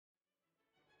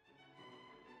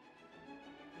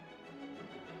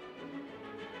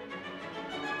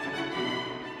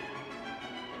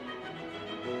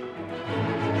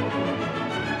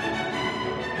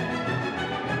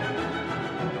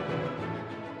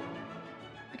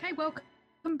Hi,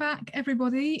 welcome back,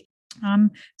 everybody.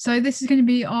 So this is going to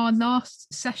be our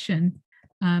last session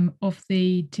of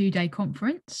the two-day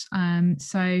conference.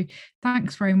 So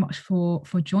thanks very much for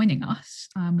joining us.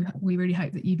 We really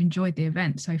hope that you've enjoyed the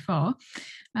event so far.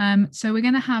 So we're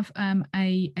going to have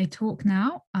a talk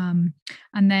now,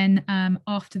 and then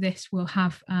after this we'll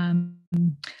have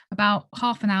about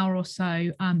half an hour or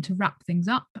so to wrap things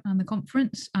up on the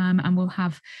conference, and we'll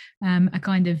have a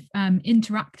kind of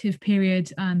interactive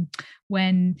period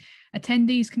when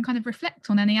attendees can kind of reflect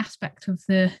on any aspect of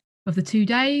the 2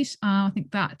 days. I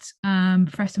think that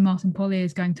Professor Martin Polly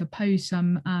is going to pose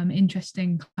some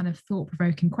interesting kind of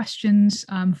thought-provoking questions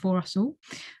for us all.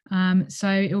 So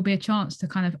it will be a chance to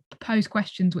kind of pose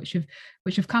questions which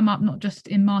have come up not just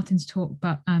in Martin's talk,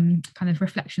 but kind of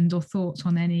reflections or thoughts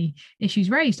on any issues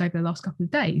raised over the last couple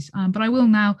of days. But I will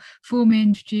now formally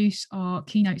introduce our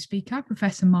keynote speaker,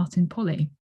 Professor Martin Polly.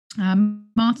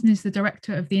 Martin is the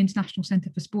director of the International Centre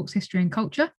for Sports History and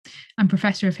Culture and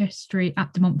Professor of History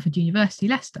at De Montfort University,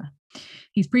 Leicester.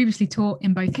 He's previously taught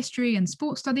in both history and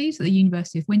sports studies at the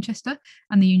University of Winchester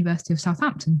and the University of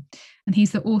Southampton. And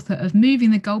he's the author of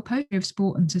Moving the Goalpost of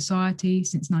Sport and Society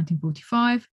since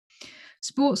 1945,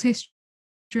 Sports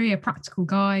History, a Practical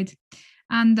Guide,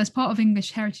 and as part of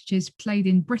English Heritage's Played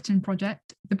in Britain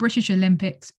project, the British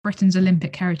Olympics, Britain's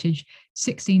Olympic Heritage,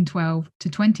 1612 to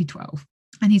 2012.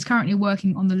 And he's currently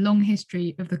working on the long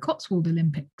history of the Cotswold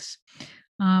Olympics.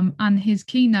 And his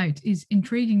keynote is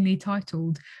intriguingly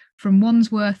titled From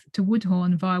Wandsworth to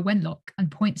Woodhorn via Wenlock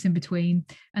and Points in Between,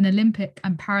 an Olympic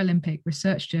and Paralympic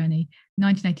Research Journey,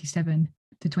 1987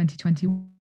 to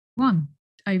 2021.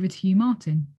 Over to you,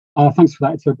 Martin. Thanks for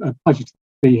that. It's a pleasure to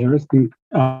be here. It's been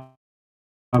a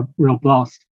real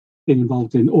blast being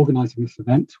involved in organising this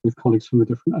event with colleagues from the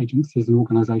different agencies and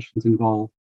organisations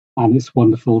involved. And it's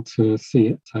wonderful to see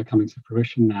it coming to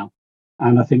fruition now.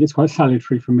 And I think it's quite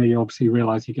salutary for me. You obviously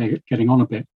realise you're getting on a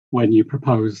bit when you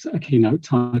propose a keynote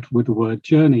title with the word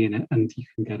journey in it, and you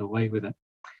can get away with it.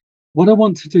 What I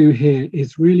want to do here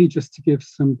is really just to give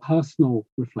some personal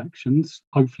reflections,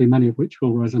 hopefully many of which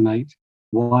will resonate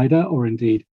wider or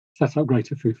indeed set up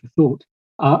greater food for thought,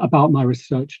 about my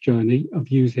research journey of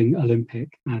using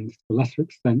Olympic and to a lesser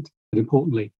extent, but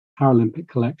importantly, Paralympic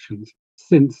collections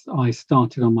since I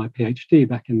started on my PhD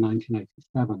back in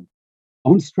 1987. I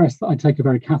want to stress that I take a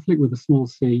very Catholic with a small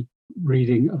c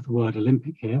reading of the word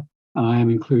Olympic here, and I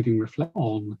am including reflect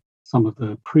on some of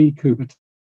the pre-Coubertin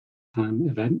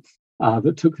events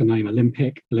that took the name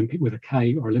Olympic with a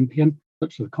K or Olympian,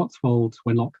 such as the Cotswolds,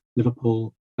 Wenlock,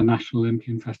 Liverpool, the National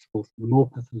Olympian Festivals, the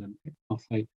Morpeth Olympics. I'll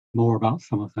say more about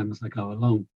some of them as I go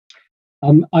along.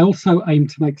 I also aim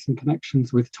to make some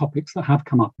connections with topics that have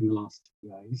come up in the last 2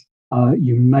 days.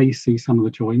 You may see some of the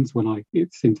joins when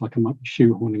it seems like I might be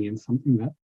shoehorning in something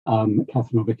that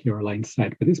Catherine or Vicky or Elaine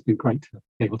said, but it's been great to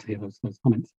be able to hear those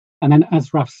comments. And then,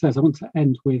 as Raf says, I want to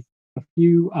end with a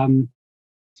few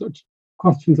sort of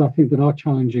questions I think that are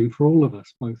challenging for all of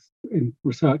us, both in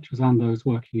researchers and those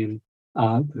working in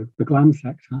the GLAM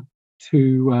sector,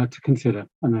 to consider,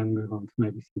 and then move on to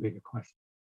maybe some bigger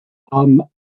questions.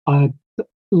 I'd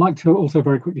like to also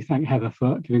very quickly thank Heather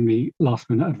for giving me last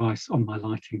minute advice on my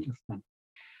lighting just then.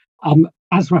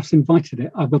 As Raf's invited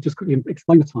it, I will just quickly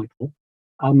explain the title.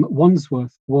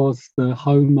 Wandsworth was the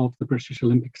home of the British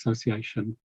Olympic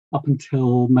Association up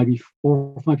until maybe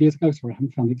 4 or 5 years ago, sorry, I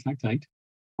haven't found the exact date.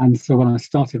 And so when I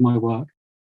started my work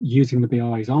using the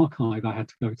BOA's archive, I had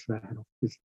to go to their head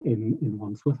office in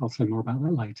Wandsworth. I'll say more about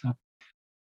that later.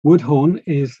 Woodhorn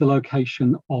is the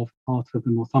location of part of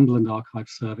the Northumberland Archive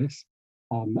Service,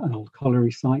 an old colliery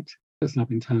site that's now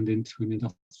been turned into an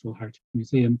industrial heritage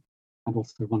museum, and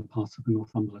also one part of the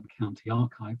Northumberland County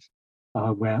Archives,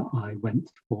 where I went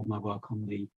for my work on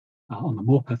the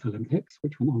Morpeth Olympics,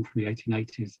 which went on from the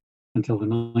 1880s until the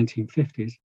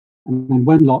 1950s. And then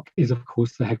Wenlock is, of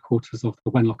course, the headquarters of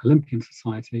the Wenlock Olympian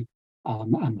Society,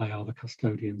 and they are the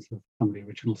custodians of some of the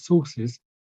original sources.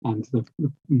 And the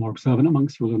more observant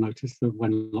amongst you will have noticed that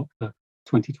Wenlock, the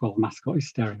 2012 mascot, is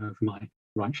staring over my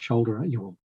right shoulder at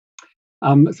you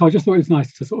all. So I just thought it was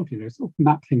nice to sort of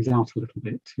map things out a little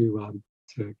bit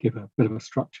to give a bit of a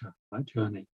structure to that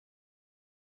journey.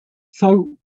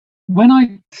 So when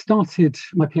I started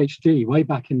my PhD way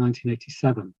back in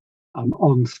 1987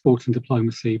 on sport and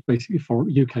diplomacy, basically for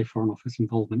UK Foreign Office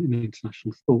involvement in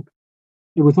international sport,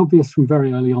 it was obvious from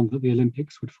very early on that the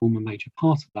Olympics would form a major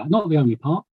part of that. Not the only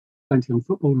part, plenty on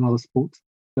football and other sports,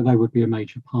 but they would be a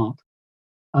major part.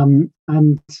 And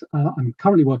I'm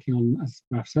currently working on, as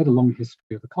Raf said, a long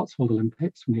history of the Cotswold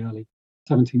Olympics from the early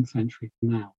 17th century to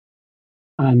now.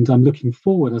 And I'm looking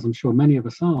forward, as I'm sure many of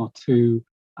us are, to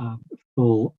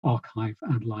full archive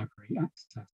and library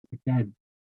access again.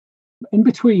 In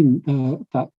between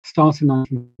that start in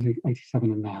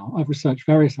 1987 and now, I've researched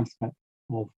various aspects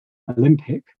of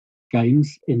Olympic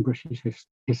Games in British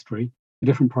history, the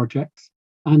different projects,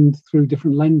 and through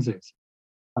different lenses.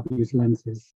 I've used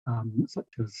lenses such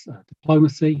as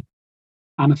diplomacy,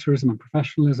 amateurism and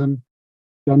professionalism,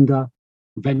 gender,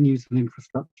 venues and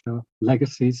infrastructure,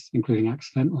 legacies, including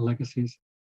accidental legacies,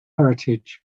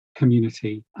 heritage,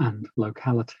 community, and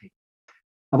locality.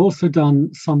 I've also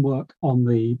done some work on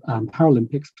the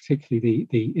Paralympics, particularly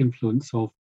the influence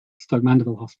of Stoke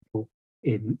Mandeville Hospital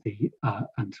in the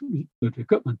and Ludwig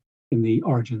Guttmann in the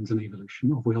origins and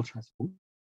evolution of wheelchair sports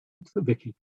that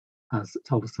Vicky has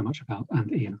told us so much about,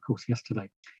 and Ian, of course, yesterday.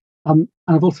 And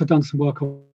I've also done some work,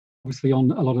 obviously,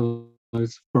 on a lot of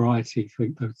those variety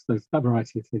things, that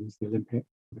variety of things, the Olympic,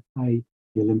 the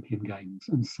Olympian Games,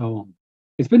 and so on.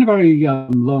 It's been a very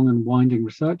long and winding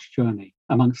research journey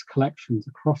amongst collections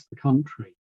across the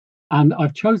country. And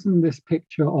I've chosen this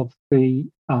picture of the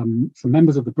some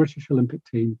members of the British Olympic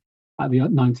team at the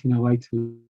 1908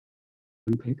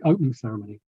 Olympic opening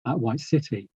ceremony at White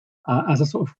City as a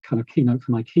sort of kind of keynote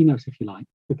for my keynote, if you like,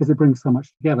 because it brings so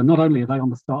much together. Not only are they on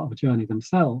the start of a journey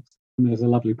themselves, and there's a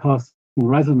lovely personal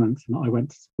resonance, and I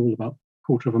went to school about a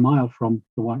quarter of a mile from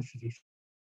the White City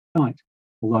site,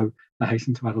 although I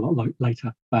hasten to add a lot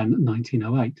later than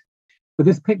 1908. But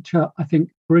this picture, I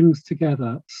think, brings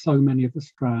together so many of the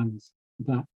strands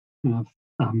that have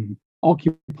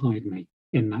occupied me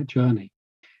in that journey.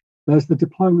 There's the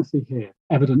diplomacy here,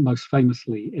 evident most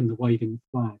famously in the waving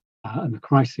flag and the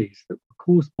crises that were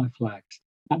caused by flags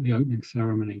at the opening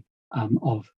ceremony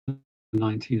of the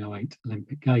 1908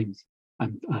 Olympic Games.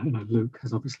 And Luke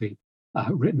has obviously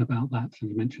written about that, and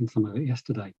you mentioned some of it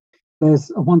yesterday.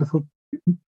 There's a wonderful,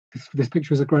 this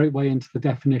picture is a great way into the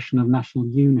definition of national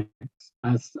units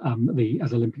as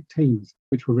Olympic teams,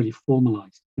 which were really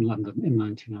formalised in London in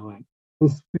 1908.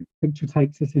 This picture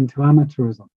takes us into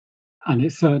amateurism, and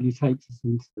it certainly takes us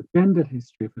into the gendered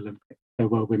history of the Olympics. There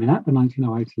were women at the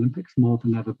 1908 Olympics more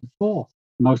than ever before.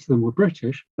 Most of them were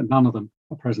British, but none of them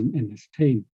are present in this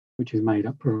team, which is made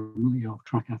up predominantly of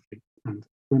track athletes and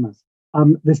swimmers.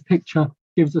 This picture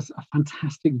gives us a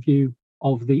fantastic view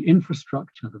of the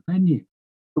infrastructure, the venue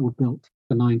that were built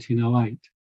for 1908.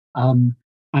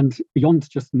 And beyond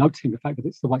just noting the fact that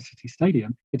it's the White City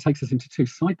Stadium, it takes us into two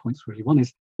side points, really. One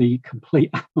is the complete,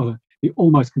 or the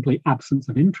almost complete absence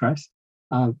of interest,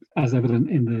 as evident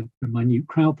in the minute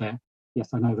crowd there.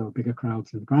 Yes, I know there were bigger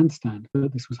crowds in the grandstand,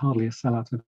 but this was hardly a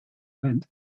sellout event.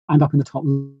 And up in the top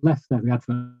left there, the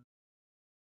advert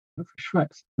for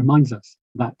Schweppes reminds us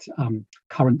that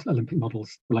current Olympic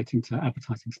models relating to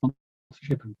advertising,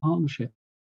 sponsorship and partnership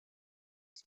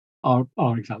are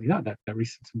exactly that. They're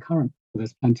recent and current. But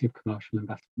there's plenty of commercial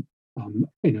investment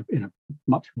in a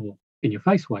much more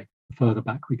in-your-face way the further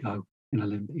back we go in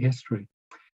Olympic history.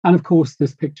 And of course,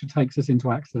 this picture takes us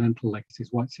into accidental legacies.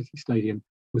 White City Stadium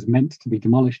was meant to be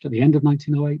demolished at the end of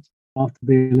 1908 after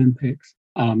the Olympics.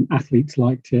 Athletes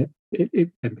liked it. It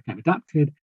then became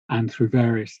adapted, and through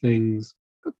various things,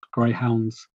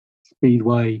 greyhounds,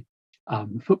 speedway,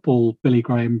 football, Billy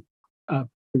Graham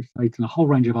crusades, and a whole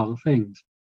range of other things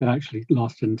that actually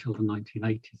lasted until the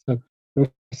 1980s. So there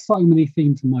are so many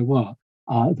themes in my work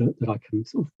that I can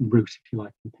sort of root, if you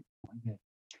like, in like this.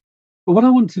 But what I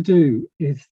want to do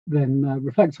is then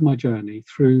reflect on my journey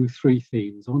through three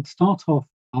themes. I want to start off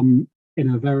in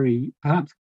a very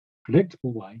perhaps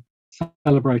predictable way,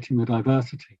 celebrating the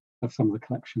diversity of some of the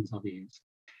collections I've used.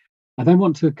 I then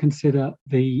want to consider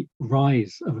the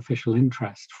rise of official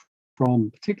interest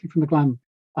particularly from the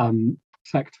GLAM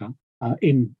sector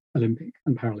in Olympic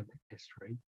and Paralympic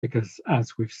history, because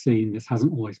as we've seen, this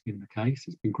hasn't always been the case.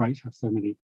 It's been great to have so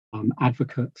many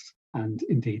advocates and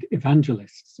indeed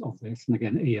evangelists of this. And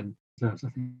again, Ian deserves, I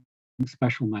think,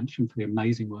 special mention for the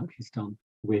amazing work he's done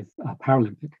with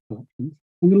Paralympic collections.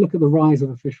 I'm going to look at the rise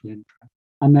of official interest.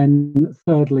 And then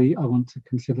thirdly, I want to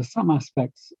consider some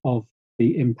aspects of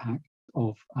the impact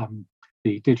of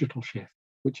the digital shift,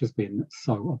 which has been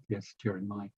so obvious during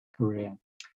my career.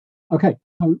 Okay,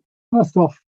 so first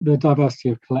off, the diversity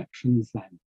of collections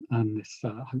then, and this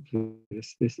hopefully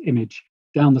this image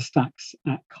down the stacks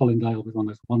at Colindale with one of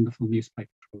those wonderful newspaper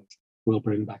trawlers will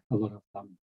bring back a lot of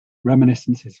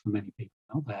reminiscences for many people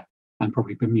out there, and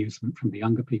probably bemusement from the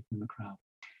younger people in the crowd.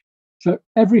 So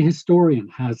every historian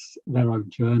has their own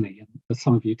journey, and for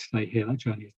some of you today here, that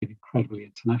journey has been incredibly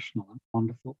international and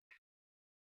wonderful.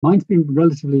 Mine's been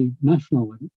relatively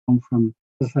national and gone from,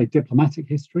 as I say, diplomatic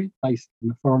history based in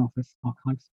the Foreign Office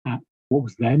archives at what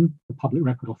was then the Public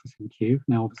Record Office in Kew,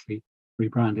 now obviously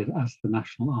rebranded as the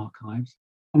National Archives,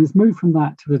 And it's moved from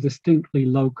that to the distinctly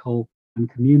local and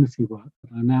community work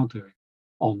that I'm now doing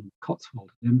on Cotswold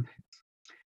Olympics.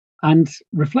 And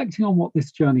reflecting on what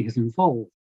this journey has involved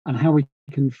and how we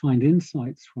can find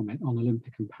insights from it on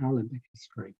Olympic and Paralympic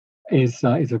history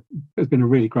has been a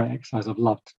really great exercise. I've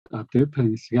loved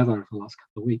putting this together over the last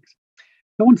couple of weeks.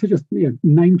 I want to just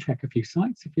name check a few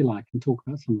sites, if you like, and talk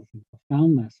about some of the things I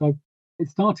found there. So it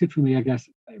started for me, I guess,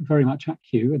 very much at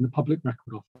Kew in the Public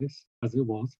Record Office, as it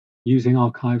was, using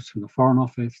archives from the Foreign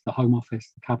Office, the Home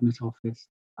Office, the Cabinet Office,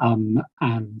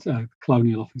 and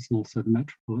Colonial Office, and also the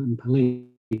Metropolitan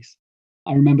Police.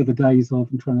 I remember the days of,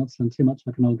 I'm trying not to sound too much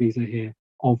like an old geezer here,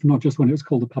 of not just when it was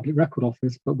called the Public Record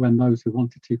Office, but when those who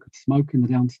wanted to could smoke in the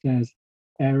downstairs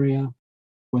area,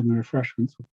 when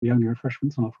the only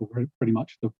refreshments on offer were pretty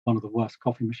much one of the worst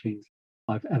coffee machines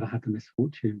I've ever had the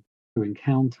misfortune to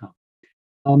encounter.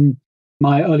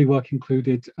 My early work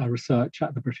included research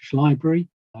at the British Library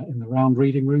in the round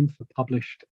reading room for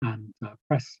published and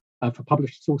for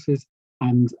published sources,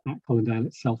 and at Colindale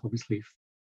itself, obviously,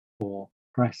 for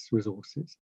press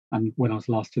resources. And when I was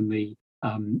last in the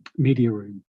media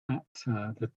room at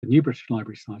the New British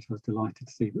Library site, I was delighted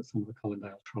to see that some of the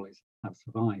Colindale trolleys have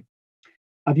survived.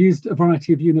 I've used a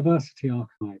variety of university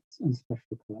archives and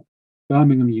special collections.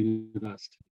 Birmingham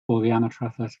University for the Amateur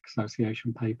Athletic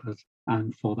Association papers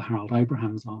and for the Harold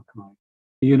Abrahams archive.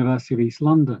 The University of East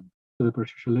London for the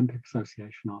British Olympic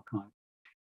Association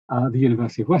archive. The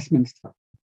University of Westminster,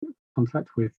 contact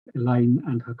with Elaine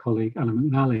and her colleague Ella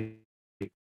McNally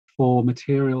for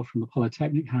material from the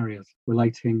Polytechnic Harriers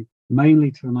relating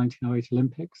mainly to the 1908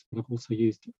 Olympics, but I've also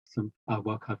used some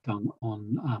work I've done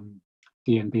on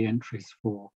DNB entries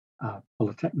for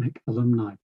Polytechnic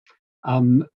alumni.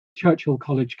 Churchill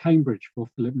College, Cambridge for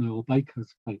Philip Noel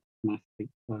Baker's paper, an athlete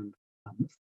turned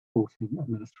sporting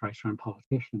administrator and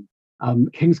politician.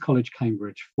 King's College,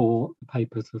 Cambridge for the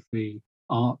papers of the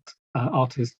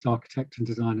artist, architect and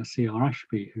designer C.R.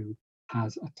 Ashby, who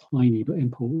has a tiny but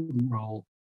important role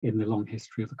in the long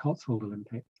history of the Cotswold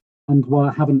Olympics. And while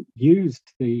I haven't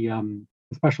used the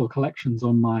special collections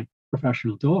on my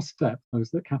professional doorstep,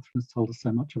 those that Catherine has told us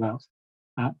so much about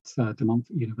at De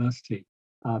Montfort University,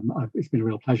 it's been a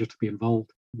real pleasure to be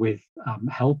involved with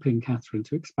helping Catherine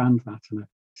to expand that, and a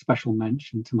special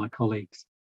mention to my colleagues,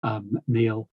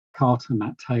 Neil Carter,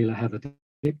 Matt Taylor, Heather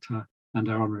Dichter, and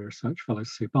our honorary research fellow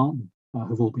Sue Barton,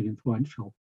 who've all been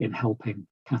influential in helping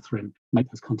Catherine make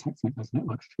those contacts, make those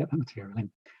networks to get that material in.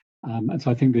 And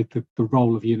so I think that the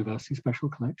role of university special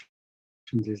collections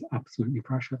is absolutely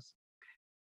precious.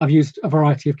 I've used a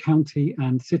variety of county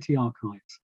and city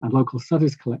archives and local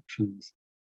studies collections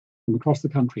from across the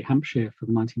country. Hampshire for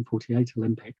the 1948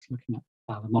 Olympics, looking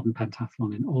at the modern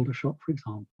pentathlon in Aldershot, for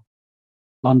example.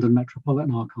 London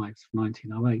Metropolitan Archives from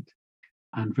 1908,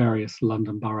 and various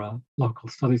London Borough local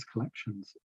studies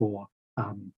collections for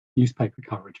newspaper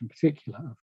coverage in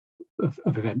particular of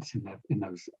events in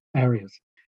those areas.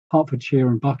 Hertfordshire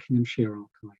and Buckinghamshire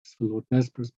archives for Lord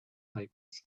Desborough's papers,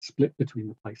 split between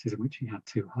the places in which he had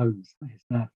two homes. That is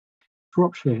there.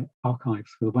 Shropshire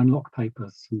archives for the Wenlock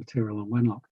papers, some material on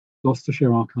Wenlock.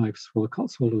 Gloucestershire archives for the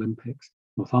Cotswold Olympics.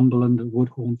 Northumberland and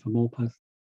Woodhorn for Morpeth.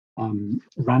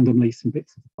 Randomly, some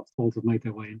bits of the Cotswolds have made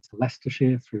their way into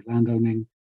Leicestershire through landowning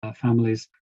families,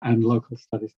 and local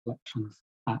studies collections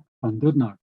at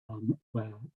Llandudno,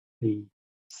 where the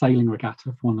sailing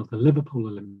regatta for one of the Liverpool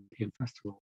Olympian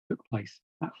festivals took place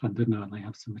at Llandudno, and they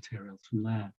have some materials from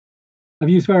there. I've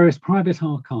used various private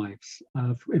archives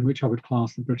in which I would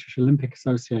class the British Olympic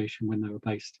Association when they were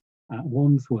based at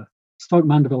Wandsworth. Stoke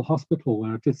Mandeville Hospital,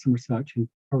 where I did some research in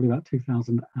probably about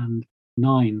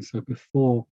 2009, so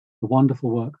before the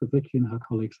wonderful work that Vicky and her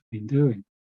colleagues have been doing,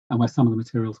 and where some of the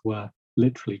materials were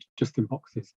literally just in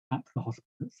boxes at the hospital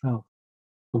itself.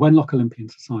 The Wenlock Olympian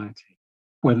Society,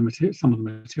 where some of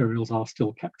the materials are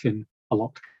still kept in a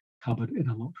locked cupboard in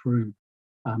a locked room,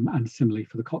 and similarly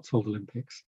for the Cotswold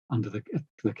Olympics, under the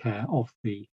care of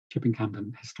the Chipping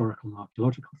Campden Historical and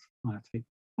Archaeological Society.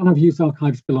 And I've used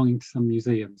archives belonging to some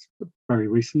museums, but very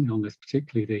recently on this,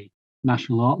 particularly the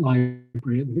National Art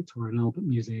Library at the Victoria and Albert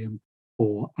Museum,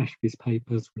 for Ashby's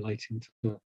papers relating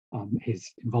to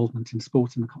his involvement in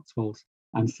sport in the Cotswolds,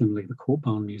 and similarly the Court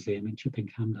Barn Museum in Chipping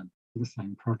Campden for the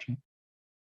same project.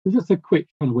 So just a quick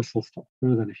kind of whistle stop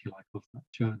through then, if you like, of that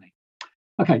journey.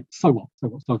 Okay, so what?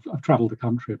 So I've travelled the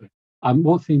country a bit.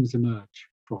 What themes emerge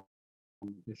from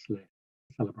this list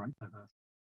to celebrate diversity?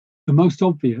 The most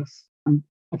obvious, and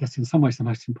I guess in some ways the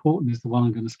most important, is the one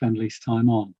I'm going to spend least time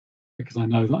on, because I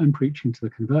know that I'm preaching to the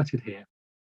converted here.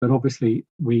 But obviously,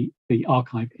 the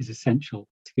archive is essential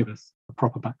to give us a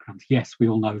proper background. Yes, we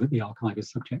all know that the archive is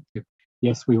subjective.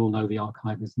 Yes, we all know the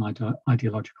archive is an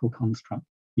ideological construct.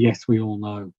 Yes, we all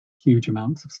know huge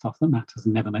amounts of stuff that matters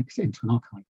never makes it into an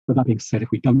archive. But that being said,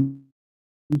 if we don't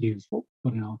use what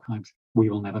we've got in archives, we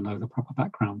will never know the proper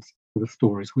backgrounds to the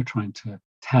stories we're trying to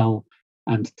tell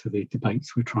and to the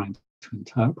debates we're trying to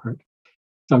interpret.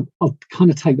 So I'll kind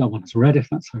of take that one as read, if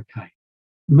that's okay.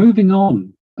 Moving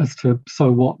on as to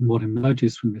so what and what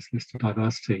emerges from this list of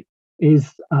diversity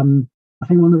is, I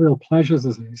think, one of the real pleasures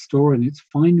as a historian, it's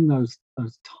finding those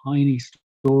tiny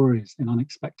stories in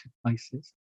unexpected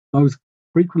places, those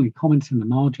frequently comments in the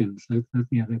margins, the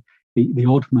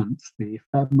oddments, the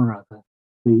ephemera,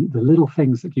 the little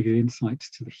things that give you insights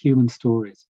to the human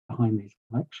stories behind these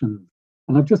collections.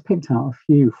 And I've just picked out a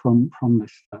few from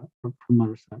this from my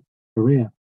research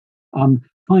career.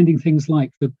 Finding things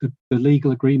like the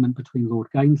legal agreement between Lord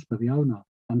Gainsborough, the owner,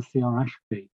 and C.R.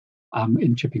 Ashby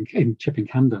in Chipping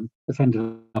Campden, that's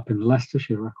ended up in the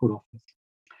Leicestershire Record Office,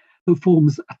 that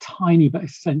forms a tiny but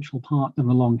essential part in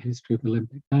the long history of the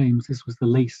Olympic Games. This was the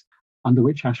lease under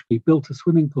which Ashby built a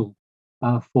swimming pool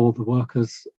for the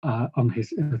workers on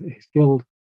his guild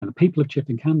and the people of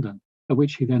Chipping Campden, at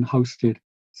which he then hosted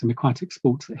some aquatic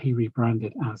sports that he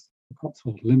rebranded as the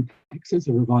Cotswold Olympics. It's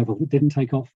a revival that didn't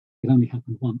take off. It only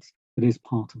happened once. It is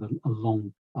part of a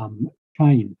long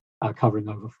chain covering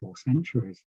over 4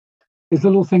 centuries. There's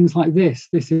little things like this.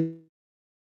 This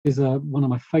is one of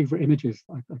my favourite images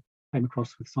I came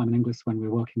across with Simon Inglis when we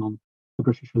were working on the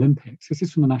British Olympics. This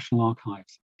is from the National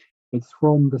Archives. It's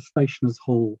from the Stationers'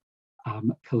 Hall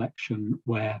collection,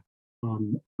 where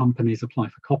companies apply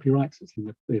for copyrights. It's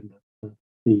in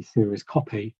the series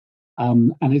Copy.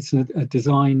 And it's a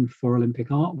design for Olympic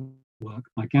artwork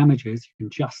by Gamages. You can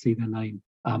just see their name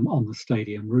on the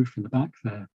stadium roof in the back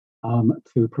there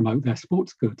to promote their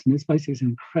sports goods. And it's basically an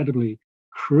incredibly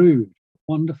crude,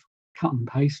 wonderful cut and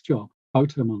paste job,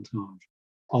 photo montage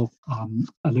of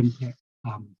Olympic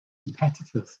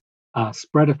competitors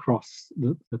spread across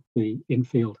the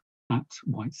infield at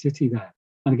White City there.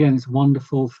 And again, it's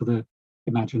wonderful for the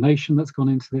imagination that's gone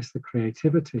into this, the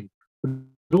creativity, but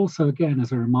also, again,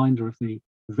 as a reminder of the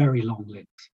very long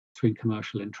links between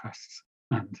commercial interests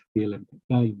and the Olympic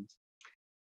Games.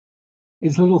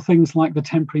 It's little things like the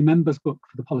temporary members book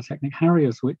for the Polytechnic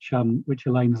Harriers, which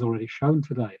Elaine has already shown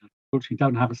today. Unfortunately,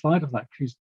 don't have a slide of that.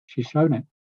 She's shown it,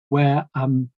 where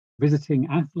visiting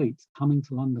athletes coming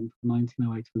to London for the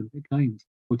 1908 Olympic Games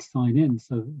would sign in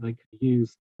so that they could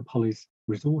use the Poly's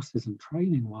resources and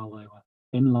training while they were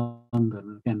in London.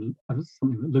 And again, that's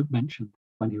something that Luke mentioned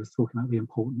when he was talking about the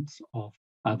importance of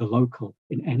the local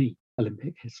in any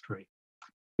Olympic history.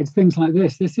 It's things like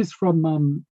this. This is from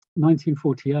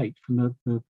 1948, from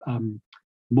the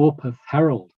Morpeth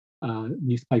Herald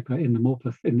newspaper in the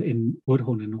Morpeth in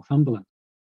Woodhorn in Northumberland.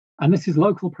 And this is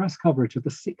local press coverage of the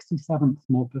 67th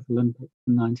Morpeth Olympics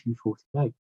in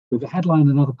 1948. With the headline,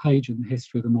 another page in the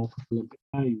history of the Morpeth Olympic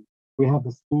Games, we have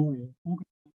the story of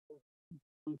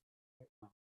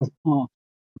as part of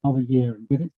another year, and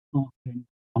with its passing,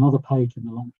 another page in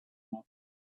the long.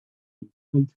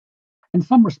 In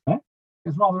some respects,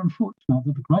 it's rather unfortunate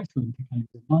that the Great Olympic Games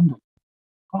in London,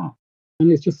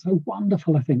 and it's just so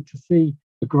wonderful, I think, to see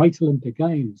the Great Olympic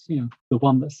Games, the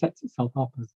one that sets itself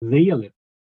up as the Olympics,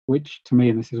 which to me,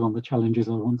 and this is one of the challenges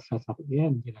I want to set up at the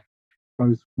end,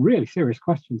 those really serious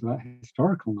questions about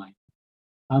historical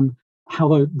names. How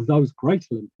those Great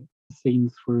Olympics are seen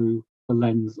through the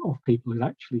lens of people who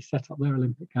actually set up their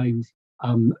Olympic Games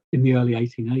in the early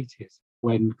 1880s,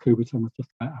 when Coubertin was just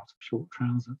about out of short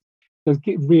trousers. So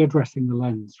readdressing the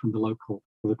lens from the local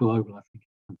to the global, I think,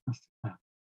 is fantastic there.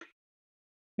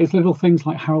 It's little things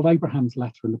like Harold Abraham's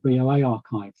letter in the BOA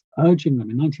archives, urging them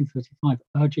in 1935,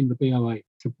 urging the BOA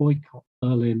to boycott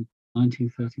Berlin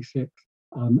 1936,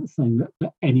 saying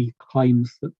that any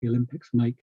claims that the Olympics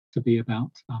make to be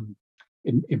about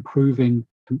improving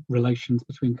relations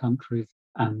between countries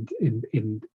and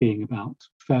in being about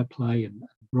fair play and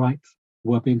rights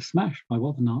were being smashed by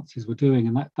what the Nazis were doing.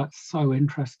 And that's so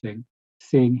interesting,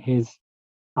 seeing his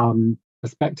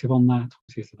perspective on that.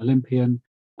 He's an Olympian,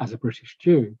 as a British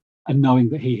Jew, and knowing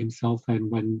that he himself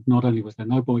then, when not only was there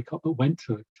no boycott, but went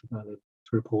to Berlin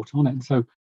to report on it. And so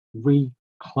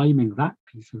reclaiming that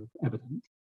piece of evidence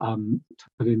to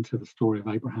put into the story of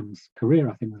Abraham's career,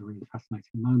 I think was a really fascinating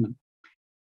moment.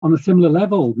 On a similar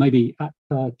level, maybe at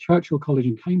Churchill College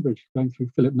in Cambridge, going through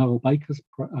Philip Noel Baker's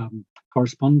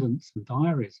correspondence and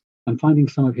diaries and finding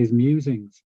some of his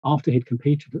musings after he'd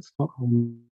competed at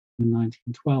Stockholm in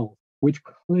 1912, which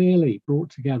clearly brought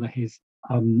together his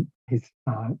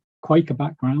Quaker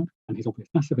background and his obvious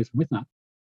pacifism with that,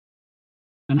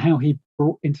 and how he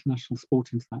brought international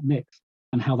sport into that mix,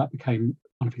 and how that became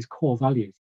one of his core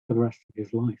values for the rest of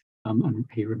his life. And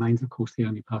he remains, of course, the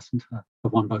only person to have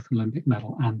won both an Olympic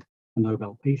medal and a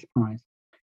Nobel Peace Prize.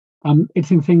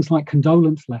 It's in things like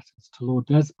condolence letters to Lord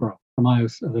Desborough from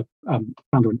IOC, the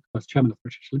founder and first chairman of the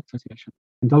British Olympic Association,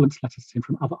 condolence letters to him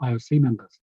from other IOC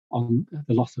members on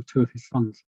the loss of 2 of his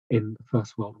sons in the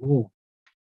First World War.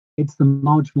 It's the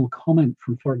marginal comment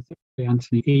from Foreign Secretary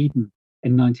Anthony Eden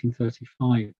in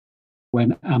 1935,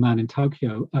 when our man in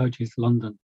Tokyo urges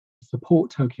London to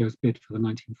support Tokyo's bid for the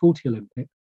 1940 Olympics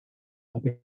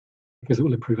because it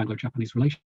will improve Anglo-Japanese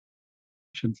relations,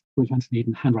 which Anthony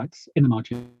Eden handwrites in the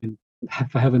margin,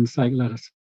 for heaven's sake, let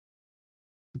us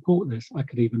support this. I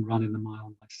could even run in the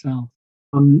mile myself.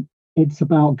 It's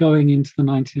about going into the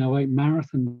 1908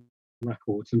 marathon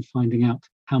records and finding out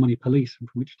how many police and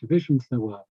from which divisions there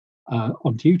were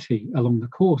on duty along the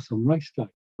course on race day,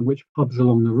 and which pubs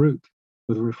along the route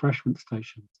were the refreshment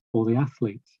stations for the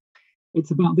athletes.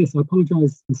 It's about this. I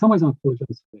apologise. In some ways, I apologise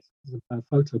for this. This is a bad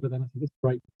photo, but then I think it's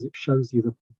great because it shows you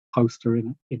the poster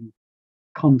in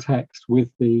context with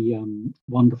the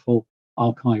wonderful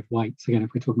archive weights. Again,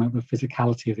 if we're talking about the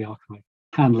physicality of the archive,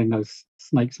 handling those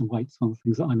snakes and weights, one of the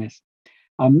things that I miss.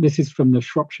 This is from the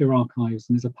Shropshire Archives,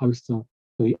 and there's a poster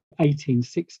for the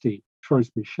 1860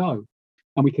 Shrewsbury Show.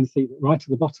 And we can see that right at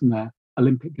the bottom there,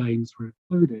 Olympic Games were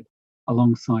included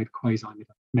alongside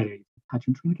quasi-medieval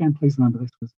pageantry. And again, please remember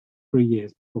this was 3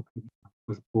 years before Peter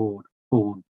was born.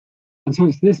 And so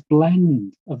it's this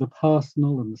blend of the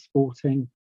personal and the sporting,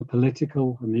 the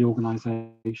political and the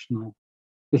organisational,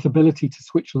 this ability to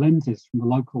switch lenses from the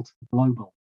local to the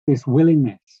global, this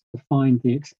willingness to find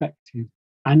the expected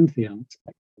and the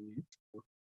unexpected in the extraordinary.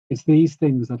 It's these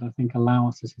things that I think allow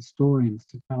us as historians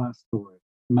to tell our story,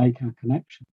 to make our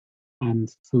connection, and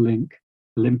to link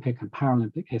Olympic and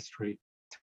Paralympic history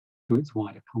to its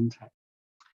wider context.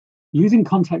 Using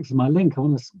context as my link, I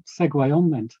want to segue on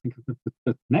then to think of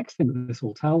the next thing that this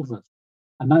all tells us.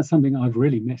 And that's something I've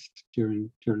really missed during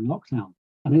lockdown.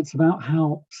 And it's about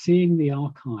how seeing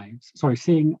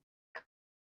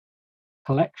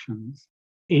collections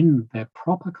in their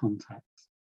proper context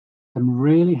can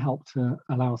really help to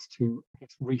allow us to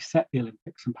reset the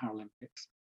Olympics and Paralympics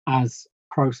as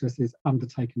processes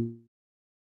undertaken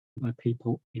by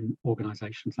people in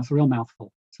organisations. That's a real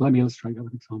mouthful. So let me illustrate that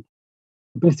with an example.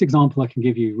 The best example I can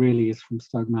give you really is from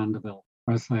Stoke Mandeville,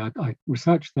 where I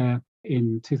researched there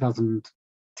in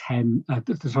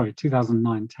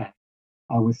 2009-10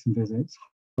 with some visits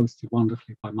hosted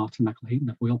wonderfully by Martin McElheaton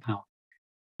of Wheelpower,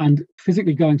 and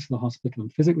physically going to the hospital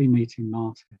and physically meeting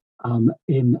Martin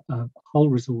in a whole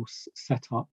resource set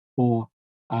up for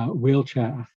wheelchair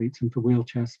athletes and for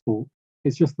wheelchair sport.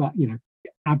 It's just that,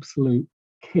 absolute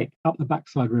kick up the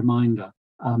backside reminder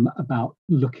about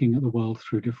looking at the world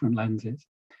through different lenses.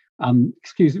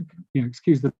 Excuse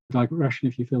the digression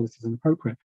if you feel this is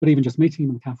inappropriate, but even just meeting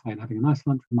him in the cafe and having a nice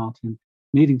lunch with Martin,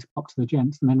 needing to pop to the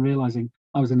gents, and then realising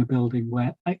I was in a building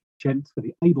where gents for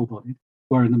the able-bodied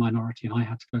were in the minority and I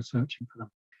had to go searching for them.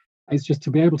 It's just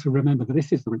to be able to remember that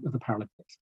this is the root of the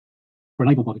Paralympics. For an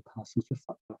able-bodied person, it's just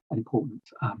such an important,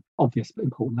 obvious but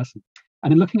important lesson.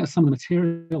 And in looking at some of the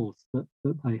materials that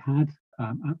they had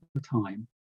at the time,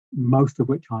 most of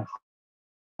which I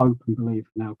hope and believe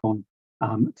have now gone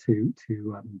to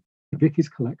Vicky's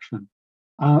collection,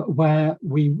 where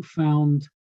we found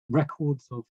records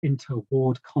of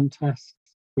inter-ward contests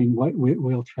between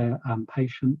wheelchair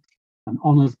patients, an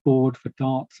honours board for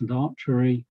darts and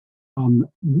archery,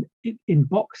 in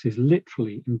boxes,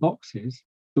 literally in boxes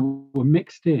that were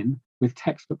mixed in with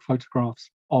textbook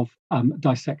photographs of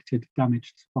dissected,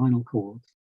 damaged spinal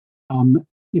cords.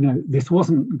 This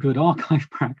wasn't good archive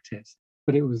practice,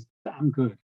 but it was damn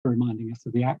good for reminding us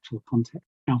of the actual context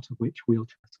out of which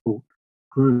wheelchair sport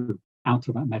grew, out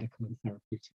of that medical and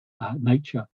therapeutic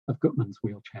nature of Gutman's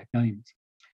wheelchair games.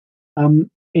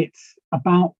 It's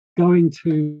about going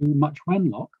to Much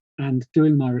Wenlock and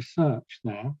doing my research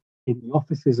there in the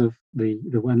offices of the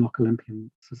Wenlock Olympian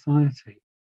Society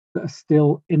that are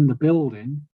still in the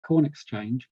building, Corn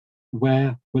Exchange,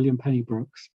 where William Penny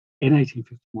Brooks in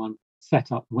 1851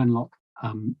 set up the Wenlock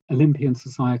Olympian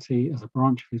Society as a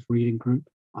branch of his reading group.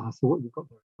 So what you've got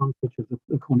the frontage of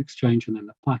the Corn Exchange and then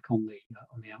the plaque on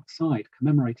the outside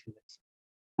commemorating this.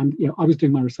 And I was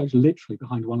doing my research literally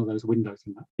behind one of those windows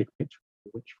in that big picture,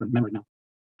 which from memory now.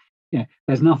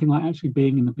 There's nothing like actually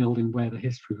being in the building where the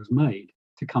history was made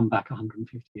to come back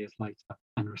 150 years later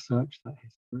and research that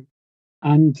history.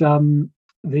 And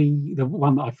the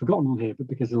one that I've forgotten on here, but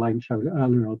because Elaine showed it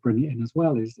earlier, I'll bring it in as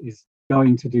well, is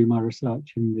going to do my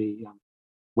research in the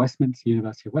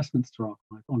University of Westminster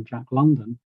archive on Jack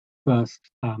London,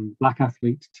 first black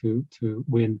athlete to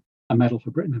win a medal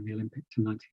for Britain in the Olympics in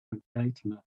 1928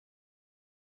 and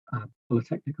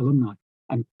Polytechnic alumni,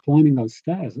 and climbing those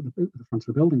stairs at the front of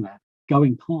the building there,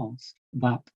 going past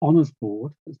that honours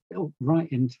board that's built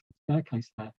right into the staircase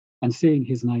there, and seeing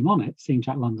his name on it, seeing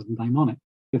Jack London's name on it,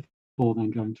 before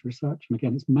then going to research him.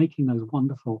 Again, it's making those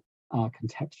wonderful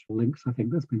contextual links. I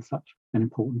think that's been such an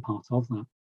important part of that.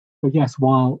 But yes,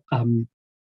 while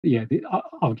the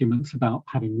arguments about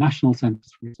having national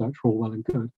centres for research are all well and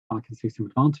good, I can see some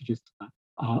advantages to that.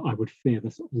 I would fear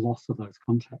this loss of those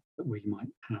contexts that we might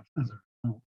have as a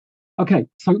result. Okay,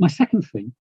 so my second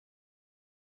thing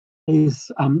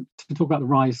is to talk about the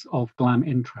rise of GLAM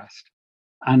interest.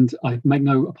 And I make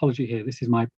no apology here, this is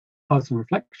my personal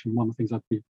reflection. One of the things I'd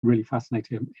be really fascinated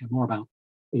to hear more about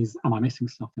is, am I missing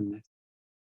stuff in this?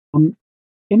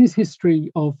 In his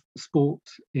history of sport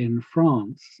in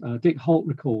France, Dick Holt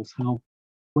recalls how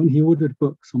when he ordered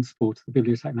books on sport at the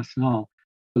Bibliothèque Nationale,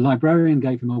 the librarian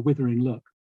gave him a withering look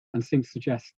and seemed to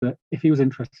suggest that if he was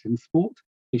interested in sport,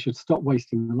 he should stop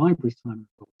wasting the library's time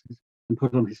and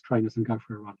put on his trainers and go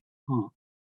for a run in the park.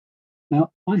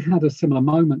 Now, I had a similar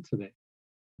moment to this.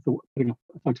 I thought putting up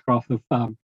a photograph of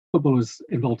footballers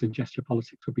involved in gesture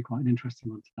politics would be quite an interesting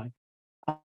one today.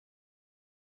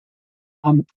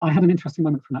 I had an interesting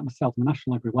moment from that myself in the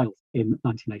National Library of Wales in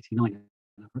 1989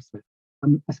 in Aberystwyth.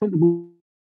 I spent the morning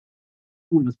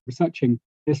researching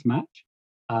this match,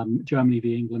 Germany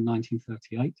v England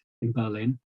 1938 in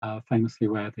Berlin, famously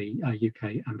where the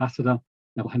UK ambassador,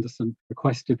 Neville Henderson,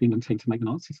 requested the England team to make the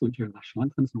Nazi salute during national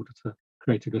anthems in order to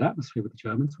create a good atmosphere with the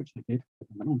Germans, which they did. They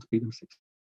went on to beat them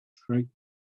 6-3.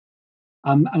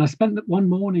 And I spent that one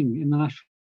morning in the National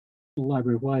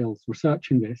Library of Wales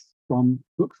researching this from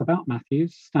books about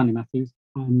Matthews, Stanley Matthews,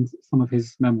 and some of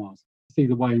his memoirs, to see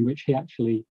the way in which he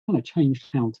actually kind of changed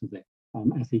account of it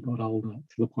as he got older,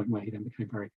 to the point where he then became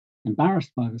very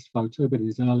embarrassed by this photo, but in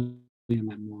his earlier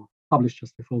memoir, published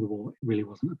just before the war, it really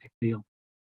wasn't a big deal.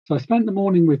 So I spent the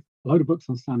morning with a load of books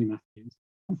on Stanley Matthews,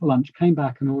 and for lunch came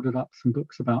back and ordered up some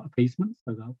books about appeasement,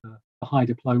 so the high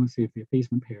diplomacy of the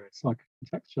appeasement period, so I could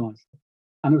contextualise it.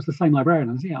 And it was the same librarian,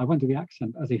 and I went to the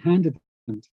accent as he handed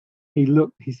them.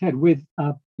 He said with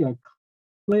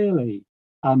clearly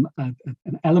an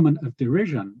element of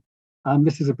derision,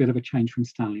 this is a bit of a change from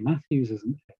Stanley Matthews,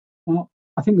 isn't it? Well,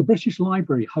 I think the British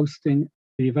Library hosting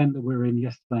the event that we're in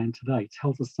yesterday and today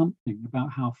tells us something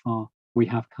about how far we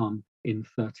have come in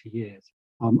 30 years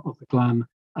of the GLAM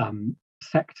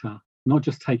sector, not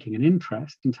just taking an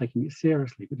interest and taking it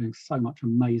seriously, but doing so much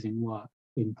amazing work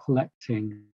in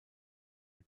collecting,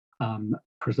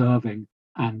 preserving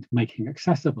and making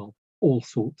accessible all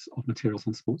sorts of materials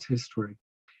on sports history.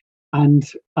 And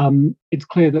it's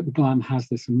clear that the GLAM has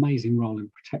this amazing role in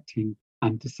protecting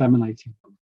and disseminating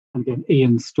them. And again,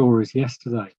 Ian's stories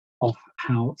yesterday of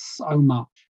how so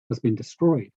much has been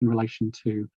destroyed in relation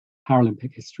to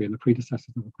Paralympic history and the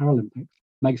predecessors of the Paralympics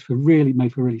made for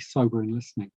really sobering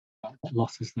listening about what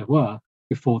losses there were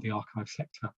before the archive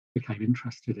sector became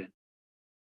interested in.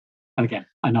 And again,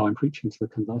 I know I'm preaching to the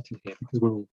converted here because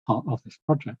we're all part of this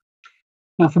project.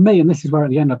 Now, for me, and this is where at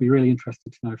the end I'd be really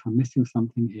interested to know if I'm missing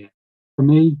something here. For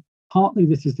me, partly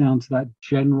this is down to that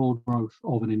general growth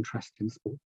of an interest in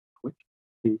sport, which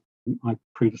my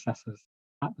predecessors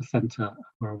at the centre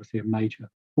were obviously a major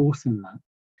force in that.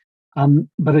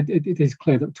 But it is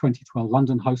clear that 2012,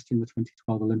 London hosting the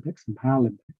 2012 Olympics and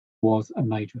Paralympics was a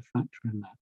major factor in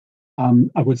that.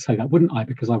 I would say that, wouldn't I?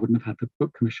 Because I wouldn't have had the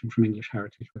book commission from English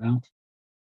Heritage without it.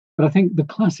 But I think the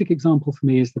classic example for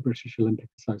me is the British Olympic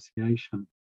Association.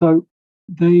 So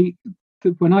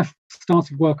when I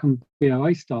started work on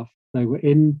BOA stuff, they were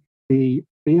in the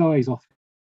BOA's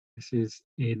offices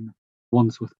in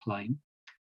Wandsworth Plain.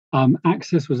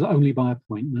 Access was only by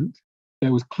appointment.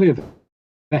 There was clear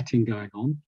vetting going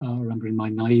on. I remember in my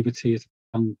naivety as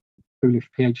a young, foolish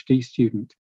PhD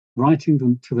student, writing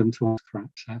to them to ask for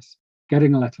access,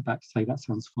 getting a letter back to say, that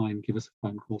sounds fine, give us a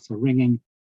phone call. So ringing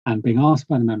and being asked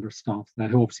by the member of staff there,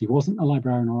 who obviously wasn't a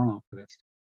librarian or an archivist,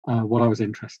 what I was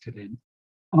interested in.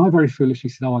 And I very foolishly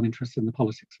said, I'm interested in the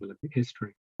politics of Olympic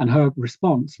history. And her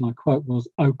response, and I quote, was,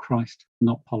 oh Christ,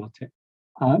 not politics,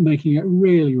 making it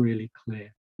really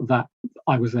clear that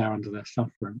I was there under their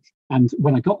sufferance. And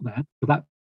when I got there for that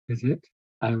visit,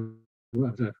 I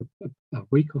was there for a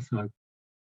week or so,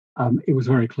 it was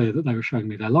very clear that they were showing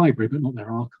me their library, but not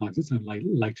their archives. It's only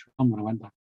later on when I went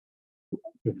back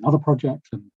to another project,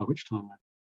 and by which time I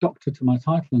doctored to my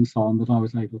title and so on, that I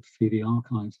was able to see the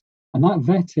archives. And that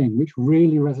vetting, which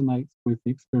really resonates with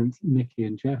the experience Nikki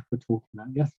and Jeff were talking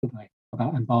about yesterday,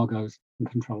 about embargoes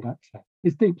and controlled access,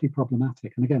 is deeply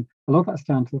problematic. And again, a lot of that's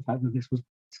down to the fact that this was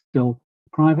still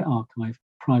a private archive,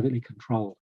 privately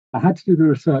controlled. I had to do the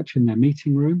research in their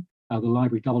meeting room. The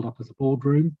library doubled up as a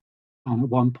boardroom. And at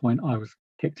one point, I was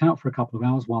kicked out for a couple of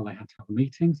hours while they had to have a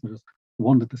meeting. So I just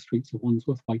wandered the streets of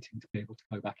Wandsworth waiting to be able to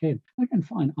go back in. Again,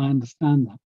 fine, I understand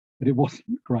that, but it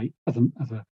wasn't great as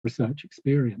a research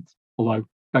experience. Although,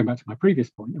 going back to my previous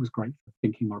point, it was great for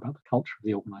thinking more about the culture of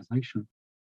the organisation.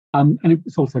 And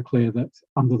it's also clear that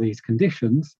under these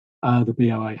conditions, the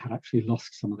BOA had actually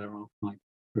lost some of their archive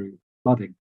through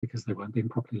flooding because they weren't being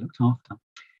properly looked after.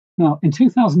 Now, in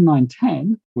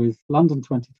 2009-10, with London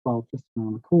 2012 just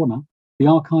around the corner, the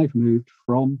archive moved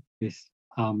from this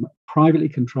privately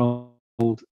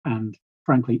controlled and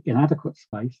frankly inadequate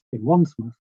space in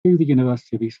Wandsworth to the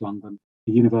University of East London,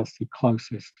 the university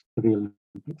closest to the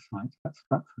Olympic site. That's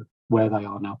where they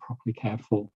are now properly cared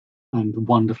for and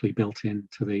wonderfully built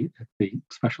into the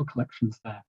special collections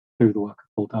there through the work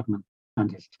of Paul Dudman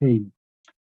and his team.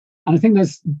 And I think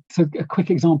there's a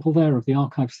quick example there of the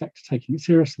archive sector taking it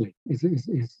seriously is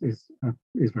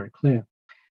very clear.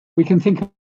 We can think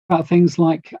about things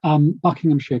like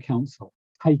Buckinghamshire Council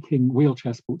taking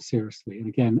wheelchair sports seriously, and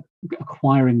again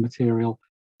acquiring material.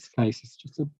 In this case, it's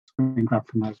just a screen grab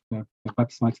from the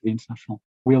website of the International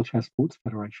Wheelchair Sports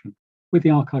Federation, with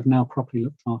the archive now properly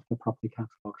looked after, properly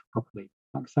catalogued, properly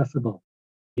accessible.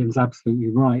 Ian's absolutely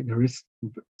right. There is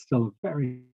still a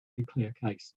very clear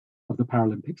case of the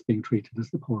Paralympics being treated as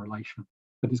the poor relation.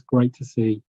 But it's great to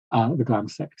see the GLAM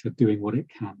sector doing what it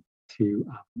can to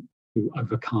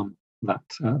overcome that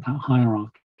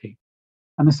hierarchy.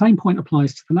 And the same point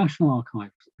applies to the National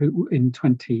Archives, who in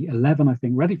 2011, I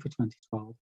think, ready for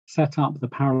 2012, set up the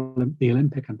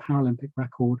Olympic and Paralympic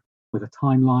record with a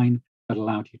timeline that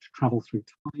allowed you to travel through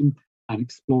time and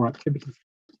explore activities.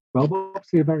 Well,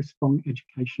 obviously a very strong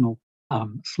educational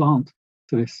slant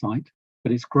to this site,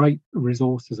 but it's great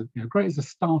resources, great as a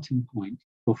starting point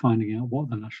for finding out what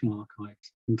the National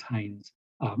Archives contains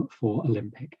for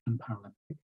Olympic and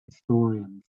Paralympic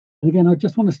historians. And again, I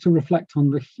just want us to reflect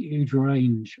on the huge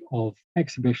range of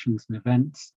exhibitions and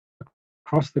events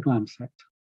across the GLAM sector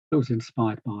that was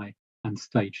inspired by and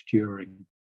staged during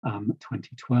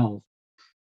 2012.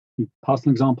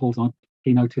 Personal examples are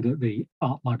keynoted at the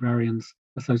Art Librarians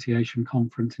Association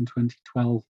conference in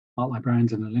 2012, Art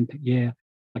Librarians in the Olympic year.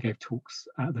 I gave talks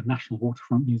at the National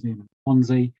Waterfront Museum in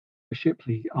Swansea, the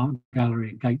Shipley Art Gallery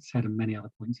in Gateshead, and many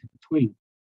other points in between.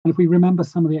 And if we remember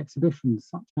some of the exhibitions,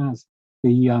 such as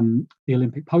the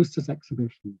Olympic Posters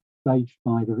exhibition, staged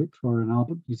by the Victoria and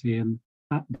Albert Museum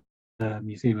at the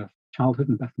Museum of Childhood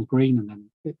in Bethnal Green, and then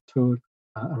it toured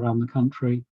around the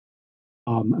country,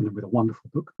 and then with a wonderful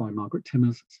book by Margaret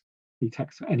Timmers, the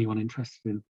text for anyone interested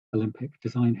in Olympic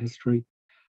design history.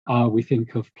 We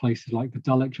think of places like the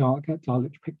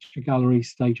Dulwich Picture Gallery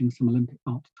staging some Olympic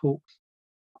art talks,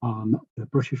 the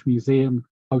British Museum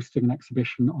hosting an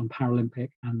exhibition on Paralympic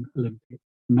and Olympic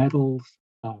medals,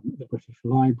 the British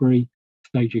Library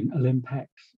staging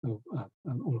Olympics, all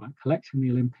about collecting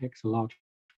the Olympics, a large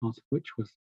part of which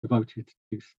was devoted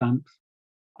to stamps.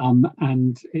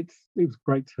 And it was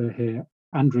great to hear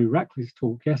Andrew Reckley's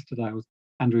talk yesterday.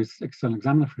 Andrew's external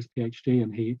examiner for his PhD,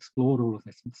 and he explored all of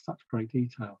this in such great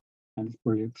detail, and it's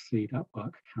brilliant to see that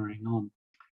work carrying on.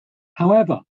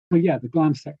 However, the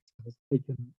GLAM sector has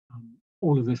taken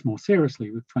all of this more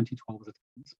seriously, with 2012 as a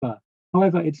different spur.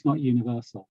 However, it's not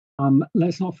universal.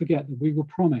 Let's not forget that we were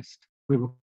promised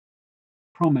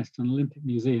an Olympic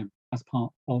museum as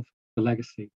part of the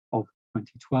legacy of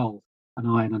 2012, and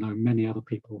I know many other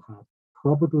people have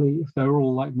probably, if they were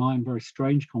all like mine, very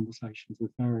strange conversations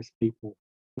with various people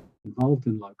involved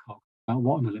in LOCOG about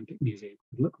what an Olympic museum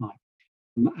would look like.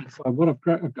 And so what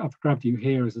I've grabbed you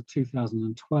here is a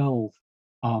 2012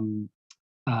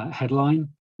 headline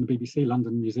from the BBC: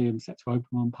 London Museum set to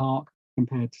open on Park,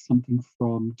 compared to something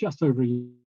from just over a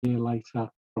year later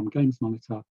from Games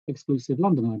Monitor: exclusive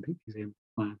London Olympic Museum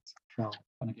plans show.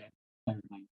 And again, no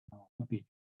name. I'd be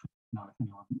know if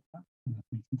anyone in this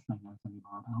meeting today knows any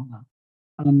more about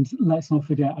that. And let's not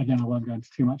forget, again, I won't go into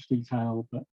too much detail,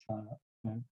 but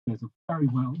there's a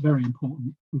very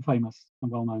important and famous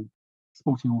and well-known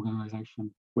sporting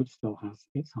organisation which still has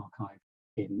its archive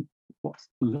in what's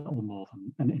little more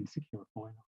than an insecure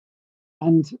boiler.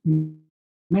 And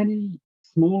many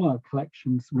smaller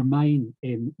collections remain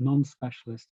in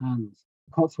non-specialist hands.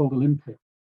 The Cotswold Olympic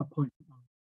appointment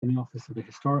in the Office of the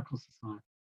Historical Society,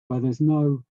 where there's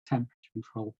no temperature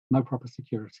control, no proper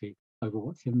security over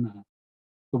what's in there.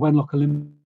 The Wenlock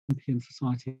Olympian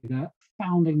Society, their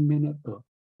founding minute book,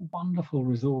 wonderful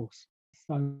resource,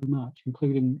 so much,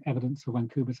 including evidence of when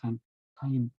Kubertan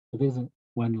came to visit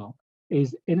Wenlock,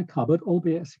 is in a cupboard,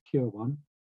 albeit a secure one,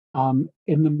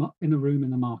 in a room in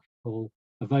the market hall,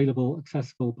 available,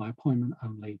 accessible by appointment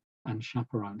only, and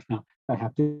chaperoned. Now, they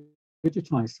have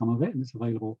digitized some of it, and it's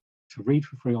available to read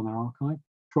for free on their archive.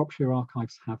 Shropshire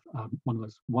Archives have one of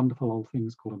those wonderful old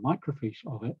things called a microfiche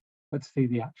of it, but to see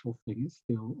the actual thing is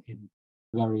still in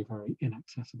very, very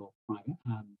inaccessible private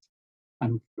hands.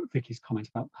 And Vicky's comment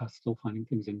about her still finding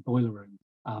things in boiler rooms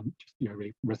just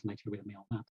really resonated with me on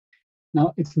that.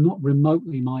 Now, it's not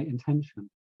remotely my intention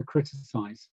to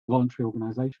criticise voluntary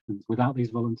organisations. Without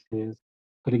these volunteers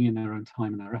putting in their own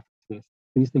time and their effort to this,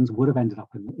 these things would have ended up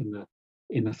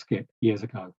in the skip years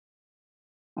ago,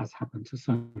 as happened to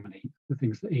so many the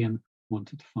things that Ian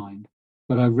wanted to find.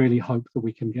 But I really hope that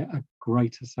we can get a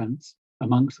greater sense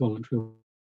amongst voluntary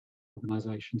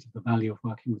organisations of the value of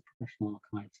working with professional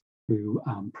archives to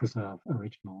preserve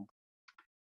originals.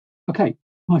 Okay,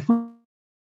 my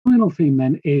final theme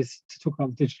then is to talk about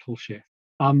the digital shift.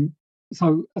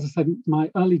 So, as I said,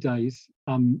 my early days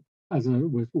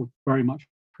was very much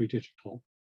pre-digital,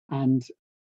 and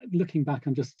looking back,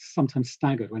 I'm just sometimes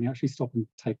staggered when you actually stop and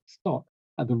take stock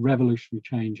at the revolutionary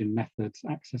change in methods,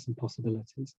 access, and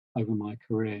possibilities over my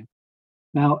career.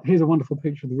 Now, here's a wonderful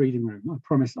picture of the reading room. I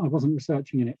promise I wasn't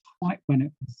researching in it quite when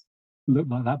it looked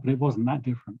like that, but it wasn't that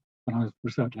different when I was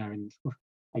researching there in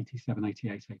 87,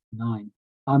 88, 89.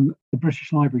 The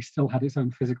British Library still had its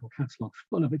own physical catalogue,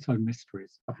 full of its own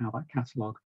mysteries of how that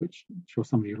catalogue, which I'm sure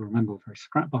some of you will remember, was very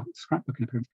scrapbook in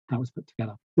appearance, how it was put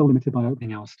together. Still limited by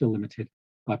opening hours, still limited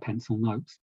by pencil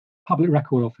notes. Public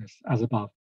Record Office, as above.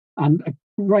 And a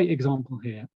great example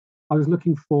here, I was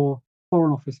looking for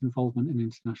Foreign Office involvement in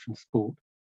international sport.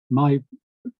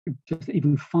 Just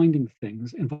even finding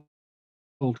things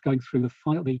involved going through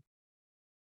the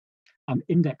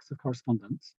index of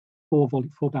correspondence, four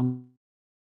bound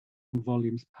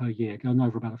volumes per year, going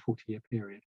over about a 40-year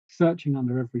period, searching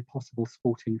under every possible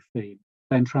sporting theme,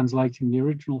 then translating the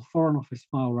original Foreign Office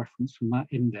file reference from that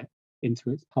index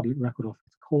into its Public Record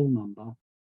Office call number,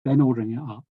 then ordering it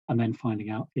up, and then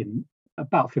finding out in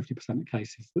about 50% of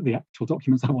cases that the actual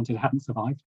documents I wanted hadn't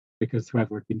survived because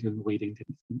whoever had been doing the weeding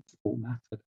didn't support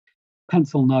mattered.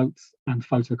 Pencil notes and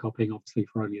photocopying, obviously,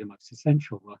 for only the most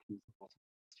essential working with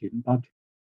student budget.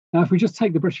 Now, if we just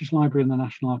take the British Library and the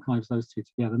National Archives, those two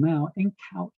together, now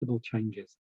incalculable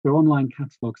changes through online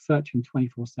catalogues, searching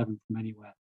 24/7 from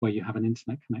anywhere where you have an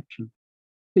internet connection,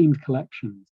 themed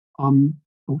collections, the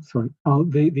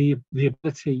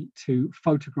ability to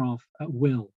photograph at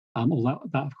will, although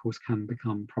that of course can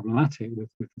become problematic with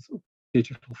the sort of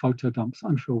digital photo dumps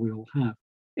I'm sure we all have.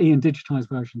 Digitized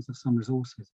versions of some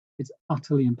resources. It's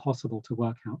utterly impossible to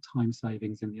work out time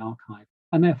savings in the archive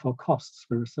and therefore costs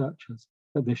for researchers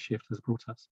that this shift has brought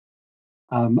us.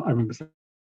 I remember so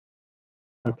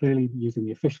clearly using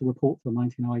the official report for the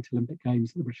 1908 Olympic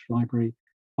Games at the British Library,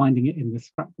 finding it in the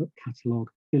scrapbook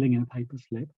catalogue, filling in a paper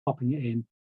slip, popping it in,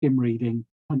 skim reading,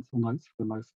 pencil notes for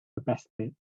the best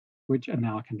bit, which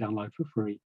now I can download for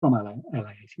free from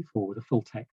LA84 with a full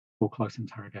text or close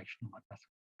interrogation on my desk.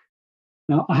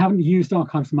 Now, I haven't used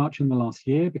archives much in the last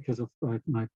year because of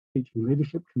my teaching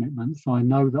leadership commitment, so I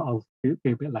know that I'll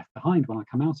be a bit left behind when I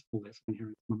come out of all this and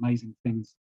hearing some amazing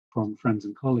things from friends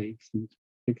and colleagues, and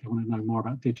particularly want to know more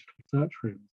about digital search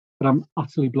rooms. But I'm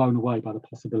utterly blown away by the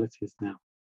possibilities now.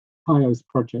 Kayo's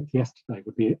project yesterday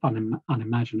would be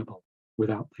unimaginable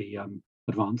without the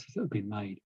advances that have been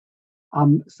made.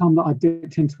 Some that I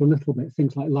dipped into a little bit,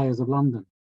 things like Layers of London,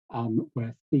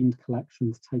 where themed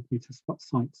collections take you to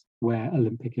sites where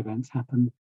Olympic events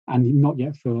happen, and not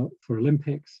yet for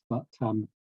Olympics, but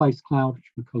Place Cloud,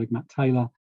 which my colleague Matt Taylor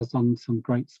has done some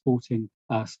great sporting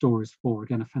stories for.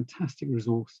 Again, a fantastic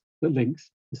resource that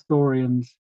links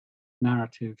historians,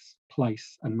 narratives,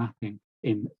 place, and mapping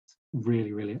in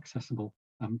really, really accessible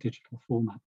digital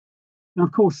format. Now,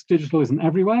 of course, digital isn't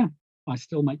everywhere. I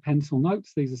still make pencil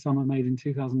notes. These are some I made in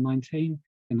 2019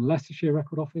 in the Leicestershire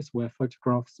Record Office, where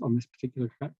photographs on this particular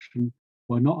collection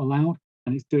were not allowed.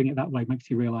 And it's doing it that way makes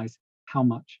you realise how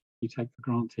much you take for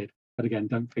granted. But again,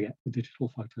 don't forget the digital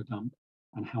photo dump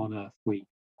and how on earth we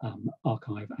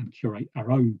archive and curate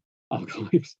our own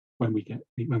archives when we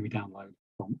download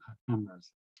from our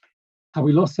cameras. Have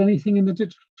we lost anything in the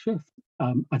digital shift?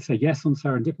 I'd say yes on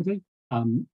serendipity.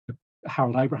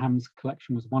 Harold Abraham's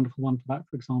collection was a wonderful one for that,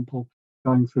 for example,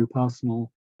 going through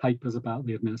personal papers about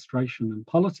the administration and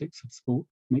politics of sport,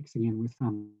 mixing in with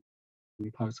family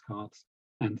postcards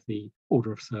and the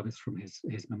order of service from his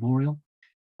memorial.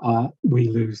 We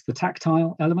lose the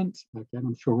tactile element. Again,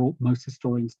 I'm sure most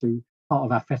historians do. Part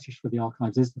of our fetish for the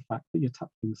archives is the fact that you're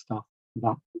touching stuff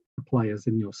that the players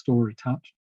in your story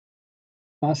touch.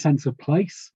 That sense of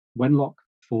place, Wenlock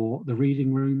for the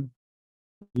reading room,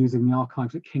 using the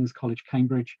archives at King's College,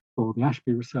 Cambridge for the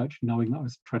Ashby research, knowing that I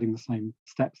was treading the same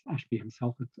steps Ashby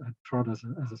himself had trod as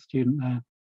a student there.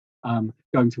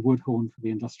 Going to Woodhorn for the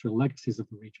industrial legacies of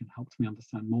the region helped me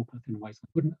understand Morpeth in ways I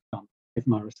wouldn't have done if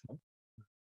my research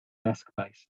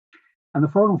desk-based. And the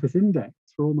Foreign Office Index,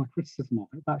 for all my criticism of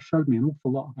it, that showed me an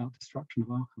awful lot about destruction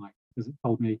of archives, because it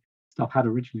told me stuff had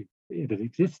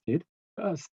existed, but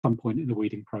at some point in the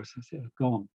weeding process it had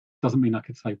gone. Doesn't mean I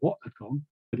could say what had gone,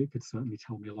 but it could certainly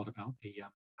tell me a lot about the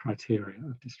criteria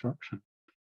of destruction.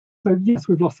 So yes,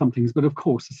 we've lost some things, but of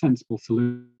course a sensible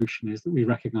solution is that we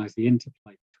recognise the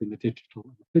interplay between the digital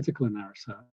and the physical in our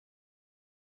research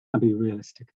and be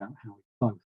realistic about how we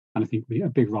both. And I think a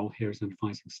big role here is in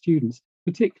advising students,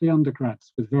 particularly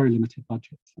undergrads with very limited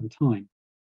budgets and time,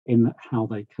 in how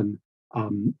they can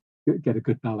get a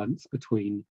good balance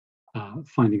between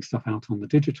finding stuff out on the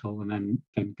digital and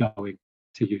then going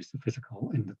to use the physical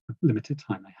in the limited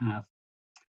time they have.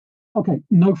 Okay,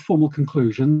 no formal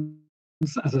conclusions,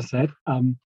 as I said.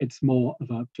 It's more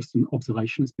of just an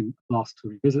observation. It's been a blast to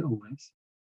revisit all this.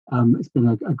 It's been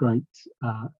a great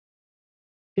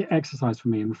exercise for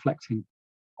me in reflecting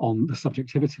on the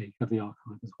subjectivity of the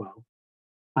archive as well.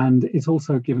 And it's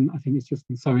also given, I think it's just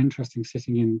been so interesting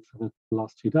sitting in for the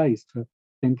last 2 days to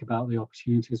think about the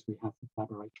opportunities we have for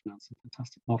collaboration and some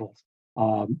fantastic models.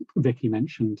 Vicky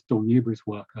mentioned Dawn Newbury's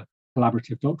work, a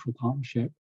collaborative doctoral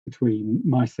partnership between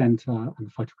my centre and the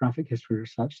Photographic History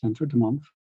Research Centre at De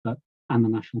Montfort and the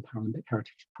National Paralympic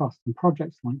Heritage Trust. And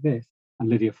projects like this, and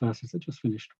Lydia Furses that just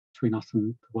finished between us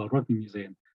and the World Rugby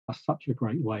Museum, are such a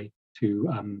great way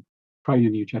to train a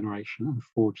new generation and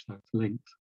forge those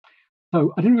links.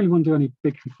 So I didn't really want to do any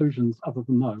big conclusions other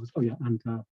than those. Oh yeah, and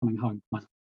coming home. But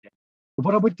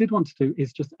what I did want to do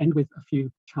is just end with a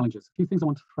few challenges, a few things I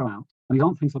want to throw out. And these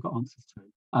aren't things I've got answers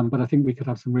to, but I think we could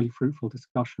have some really fruitful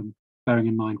discussion, bearing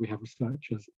in mind we have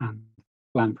researchers and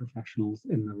land professionals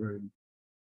in the room.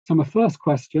 So my first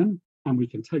question, and we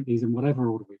can take these in whatever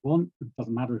order we want, it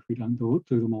doesn't matter if we don't do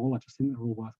them all, I just think they're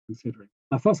all worth considering.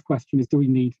 My first question is, do we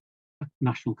need a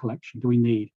national collection? Do we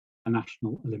need a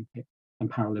national Olympic and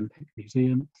Paralympic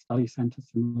museum, study centre,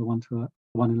 similar one to the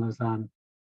one in Lausanne?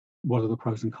 What are the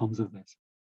pros and cons of this?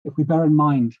 If we bear in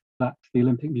mind that the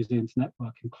Olympic Museums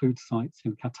Network includes sites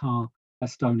in Qatar,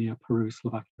 Estonia, Peru,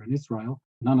 Slovakia, and Israel,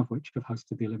 none of which have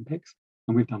hosted the Olympics,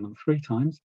 and we've done them 3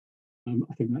 times,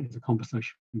 I think that is a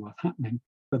conversation worth happening.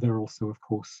 But there are also, of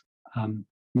course,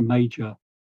 major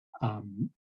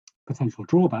potential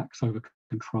drawbacks over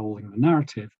controlling the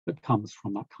narrative that comes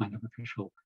from that kind of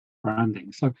official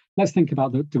branding. So let's think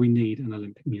about do we need an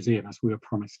Olympic museum, as we were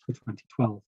promised for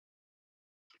 2012?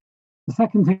 The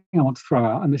second thing I want to throw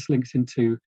out, and this links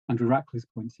into Andrew Rackley's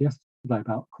points yesterday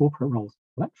about corporate roles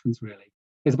and collections really,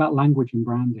 is about language and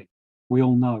branding. We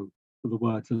all know that the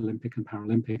words Olympic and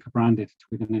Paralympic are branded to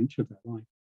within an inch of their life.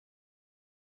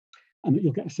 And that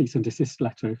you'll get a cease and desist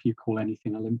letter if you call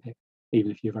anything Olympic,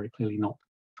 even if you're very clearly not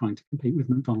trying to compete with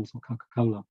McDonald's or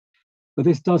Coca-Cola. But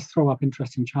this does throw up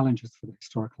interesting challenges for the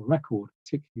historical record,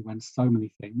 particularly when so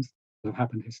many things that have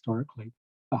happened historically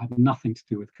that have nothing to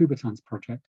do with Coubertin's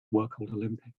project were called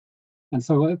Olympic. And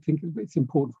so I think it's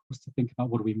important for us to think about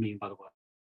what do we mean by the word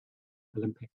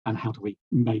Olympic, and how do we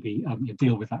maybe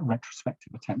deal with that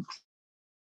retrospective attempt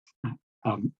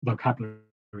at vocabulary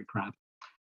grab.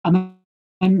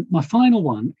 And my final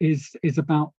one is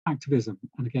about activism.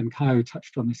 And again, Kayo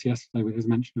touched on this yesterday with his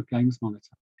mention of Games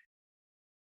Monitor.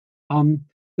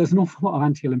 There's an awful lot of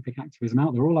anti-Olympic activism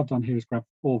out there. All I've done here is grab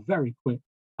 4 very quick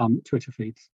Twitter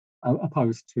feeds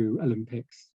opposed to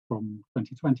Olympics from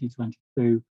 2020,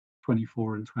 22,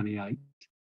 24 and 28.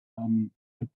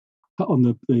 But on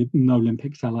the No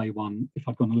Olympics LA one, if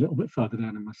I'd gone a little bit further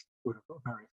down, I would have got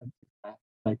very offensive there.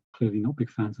 They're clearly not big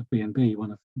fans of B&B,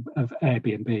 one of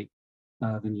Airbnb,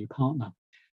 the new partner.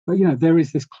 But there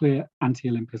is this clear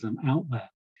anti-Olympism out there.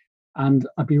 And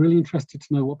I'd be really interested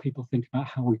to know what people think about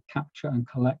how we capture and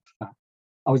collect that.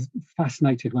 I was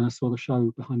fascinated when I saw the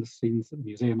show behind the scenes at the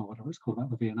museum, or whatever it's called,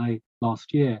 about the V&A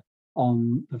last year,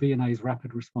 on the V&A's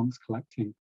rapid response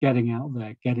collecting, getting out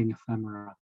there, getting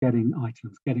ephemera, getting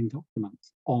items, getting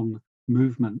documents on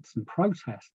movements and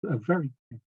protests that are very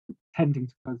tending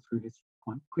to go through history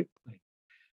quite quickly.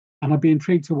 And I'd be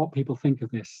intrigued to what people think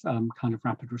of this kind of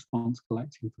rapid response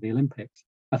collecting for the Olympics.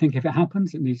 I think if it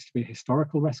happens, it needs to be a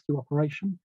historical rescue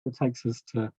operation that takes us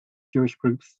to Jewish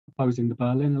groups opposing the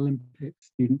Berlin Olympics,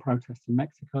 student protests in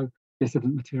Mexico,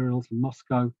 dissident materials in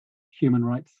Moscow, human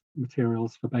rights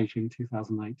materials for Beijing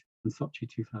 2008 and Sochi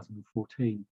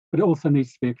 2014. But it also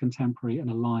needs to be a contemporary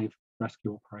and a live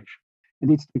rescue operation. It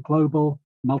needs to be global,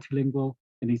 multilingual,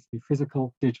 it needs to be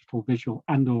physical, digital, visual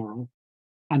and oral,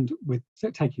 and with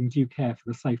taking due care for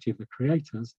the safety of the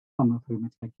creators, some of whom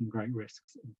are taking great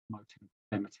risks in promoting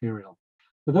their material.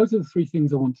 So those are the 3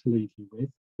 things I want to leave you with.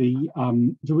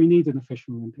 the do we need an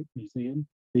official Olympic museum,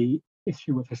 the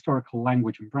issue of historical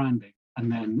language and branding,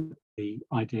 and then the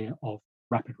idea of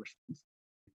rapid response.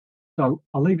 So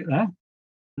I'll leave it there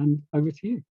and over to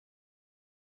you.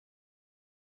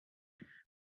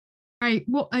 Great,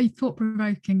 what a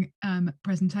thought-provoking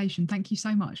presentation. Thank you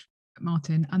so much,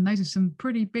 Martin. And those are some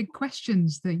pretty big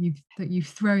questions that you've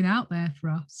thrown out there for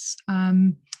us.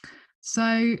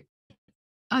 So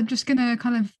I'm just going to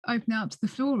kind of open it up to the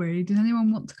floor, really. Does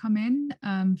anyone want to come in?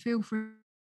 Feel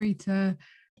free to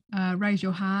raise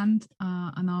your hand,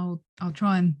 and I'll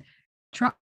try and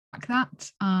track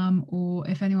that. Or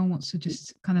if anyone wants to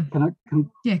just kind of go on. Can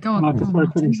I just very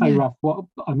quickly say, Raf, what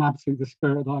I'm absolutely, the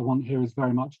spirit that I want here is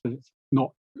very much that it's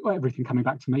not everything coming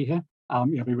back to me here.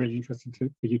 It'll be really interesting for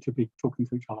you to be talking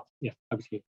to each other. Yeah, over to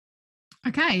you.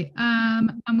 Okay,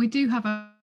 and we do have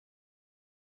a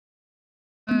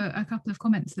couple of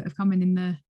comments that have come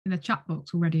in the chat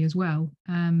box already as well.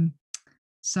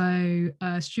 So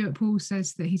Stuart Paul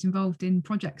says that he's involved in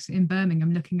projects in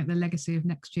Birmingham looking at the legacy of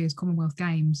next year's Commonwealth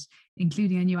Games,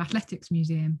 including a new athletics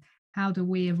museum. How do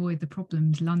we avoid the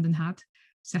problems London had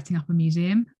setting up a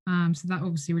museum? So that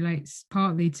obviously relates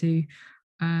partly to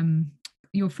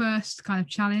your first kind of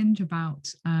challenge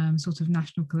about sort of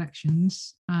national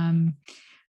collections. And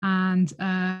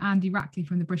Andy Rackley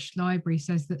from the British Library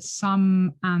says that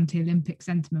some anti-Olympic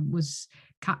sentiment was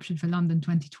captured for London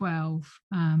 2012,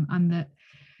 and that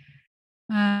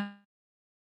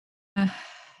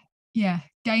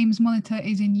Games Monitor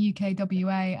is in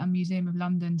UKWA, and Museum of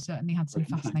London certainly had some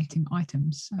fascinating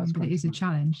items, but it is a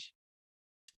challenge.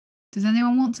 Does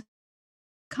anyone want to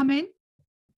come in?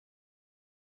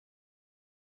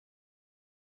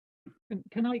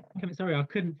 Can I sorry, I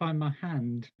couldn't find my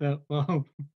hand, but well.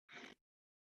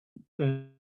 Do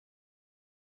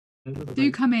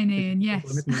come in, Ian.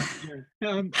 Yes.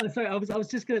 Sorry, I was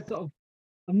just going to sort of.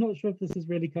 I'm not sure if this is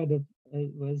really kind of.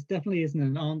 Well, it definitely isn't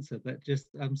an answer, but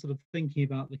just sort of thinking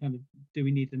about the kind of, do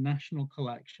we need a national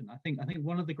collection? I think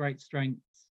one of the great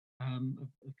strengths of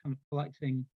kind of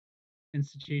collecting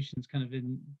institutions, kind of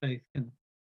in both kind of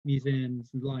museums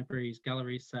and libraries,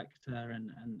 galleries sector,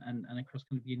 and across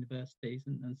kind of universities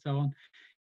and so on,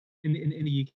 in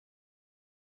the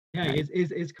UK,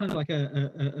 is kind of like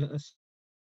a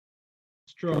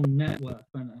strong network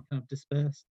and a kind of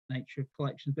dispersed nature of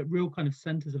collections, but real kind of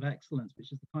centres of excellence,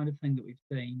 which is the kind of thing that we've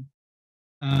seen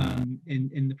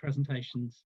in the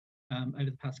presentations over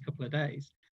the past couple of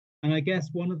days. And I guess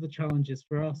one of the challenges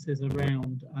for us is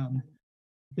around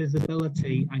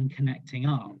visibility and connecting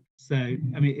up. So,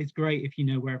 I mean, it's great if you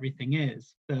know where everything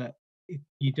is, but if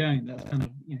you don't, that's kind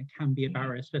of, can be a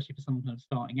barrier, especially for someone kind of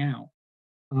starting out.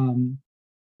 And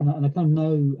I kind of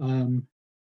know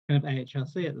kind of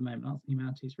AHRC at the moment, Arts and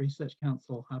Humanities Research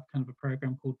Council, have kind of a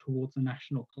program called Towards a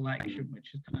National Collection,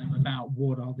 which is kind of about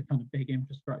what are the kind of big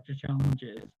infrastructure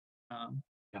challenges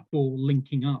for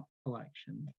linking up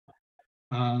collections.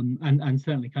 And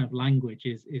certainly kind of language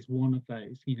is one of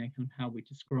those, kind of how we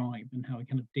describe and how we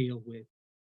kind of deal with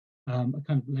a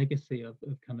kind of legacy of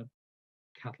kind of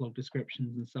catalogue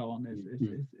descriptions and so on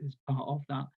is part of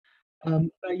that.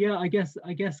 But yeah, I guess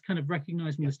kind of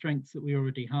recognizing the strengths that we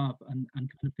already have and kind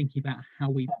of thinking about how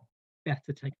we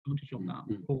better take advantage of that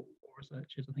for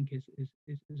researchers, I think is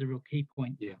a real key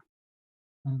point. Yeah.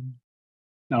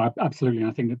 No, absolutely. And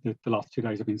I think that the last 2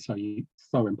 days have been so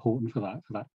important for that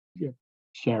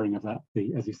sharing of that,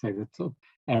 as you say, the sort of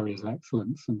areas of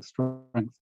excellence and strength.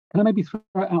 Can I maybe throw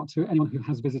it out to anyone who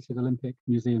has visited Olympic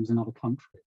museums in other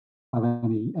countries? Have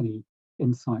any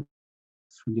insights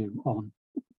from you on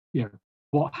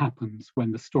what happens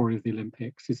when the story of the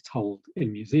Olympics is told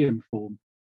in museum form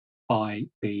by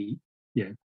the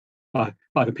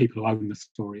people who own the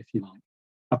story, if you like?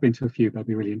 I've been to a few, but I'd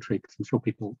be really intrigued. I'm sure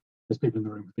there's people in the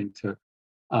room who've been to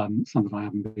some that I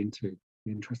haven't been to. It'd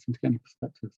be interesting to get any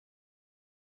perspectives.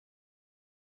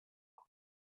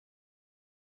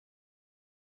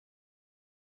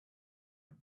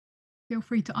 Feel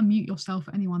free to unmute yourself,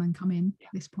 anyone, and come in at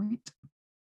this point.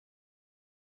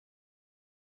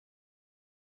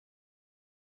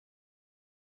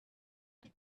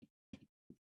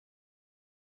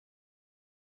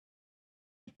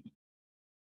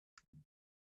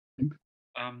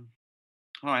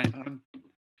 Hi.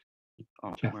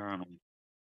 Where am I?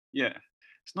 Yeah,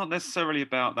 it's not necessarily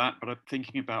about that, but I'm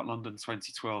thinking about London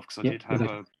 2012 because I did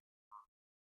have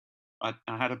I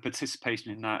had a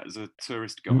participation in that as a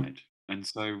tourist guide, and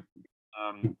so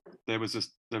there was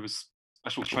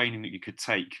special training that you could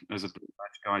take as a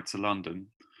guide to London,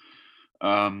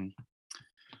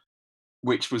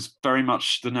 which was very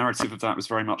much, the narrative of that was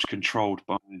very much controlled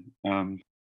by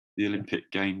the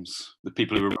Olympic Games, the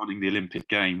people who were running the Olympic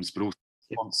Games, but also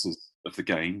sponsors of the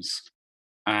Games.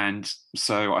 And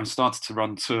so I started to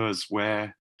run tours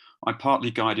where I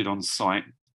partly guided on site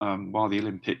while the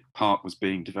Olympic Park was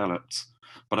being developed,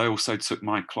 but I also took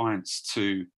my clients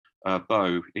to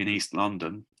Bow in East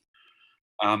London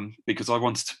because I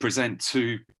wanted to present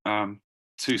two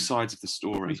sides of the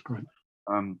story. That's great.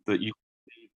 That you,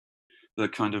 the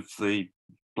kind of the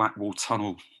Blackwall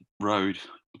Tunnel Road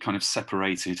kind of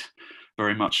separated,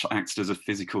 very much acted as a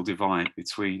physical divide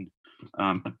between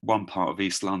one part of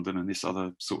East London and this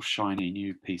other sort of shiny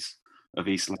new piece of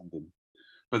East London.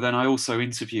 But then I also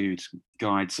interviewed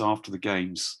guides after the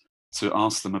Games to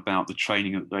ask them about the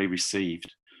training that they received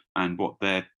and what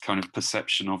their kind of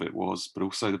perception of it was, but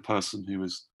also the person who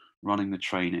was running the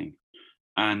training.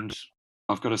 And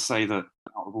I've got to say that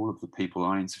out of all of the people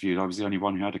I interviewed, I was the only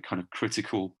one who had a kind of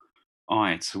critical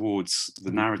eye towards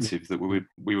the narrative that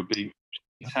we were being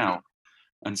told.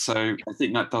 And so I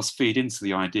think that does feed into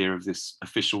the idea of this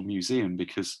official museum,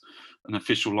 because an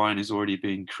official line is already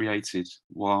being created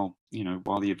while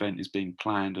the event is being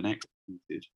planned and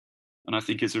executed. And I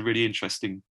think it's a really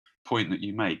interesting point that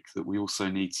you make, that we also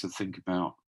need to think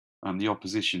about the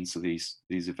opposition to these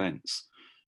events.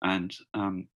 And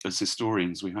as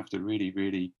historians, we have to really,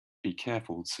 really be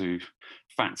careful to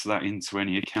factor that into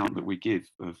any account that we give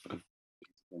of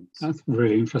events. That's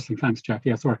really interesting. Thanks, Jeff.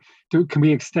 Yeah, sorry. Can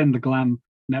we extend the GLAM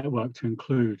network to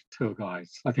include tour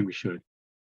guides? I think we should.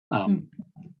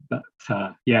 But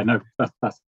yeah, no,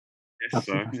 that's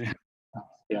so,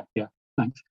 yeah.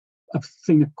 Thanks. I've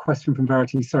seen a question from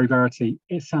Verity. Sorry, Verity.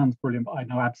 It sounds brilliant, but I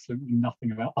know absolutely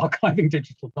nothing about archiving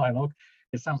digital dialogue.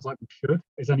 It sounds like we should.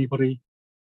 Is anybody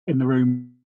in the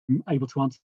room able to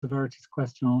answer Verity's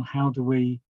question on how do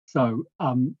we? So,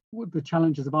 the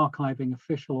challenges of archiving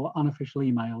official or unofficial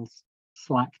emails,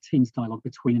 Slack, Teams dialogue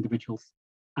between individuals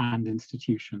and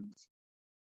institutions.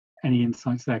 Any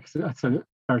insights there? So,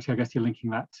 Verity, I guess you're linking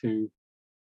that to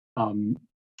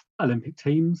Olympic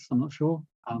teams. I'm not sure.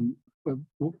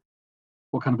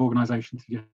 What kind of organisations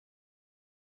do you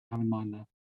have in mind there?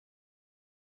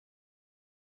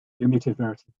 You're muted,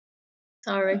 Verity.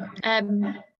 Sorry.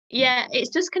 Yeah, it's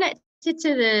just connected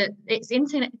to it's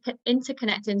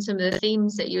interconnecting some of the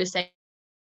themes that you were saying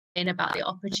about the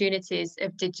opportunities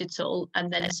of digital,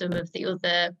 and then some of the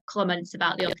other comments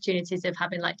about the opportunities of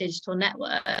having like digital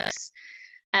networks.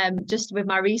 Just with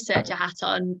my researcher hat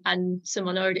on, and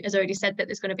someone has already said that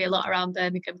there's going to be a lot around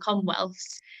Birmingham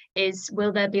Commonwealths,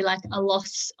 will there be like a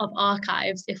loss of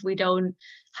archives if we don't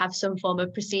have some form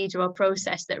of procedure or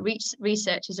process that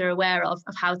researchers are aware of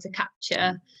how to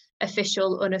capture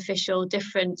official, unofficial,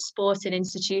 different sporting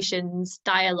institutions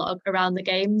dialogue around the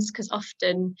Games? Because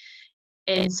often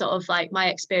in sort of like my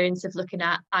experience of looking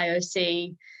at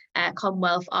IOC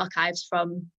Commonwealth archives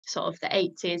from sort of the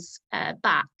 80s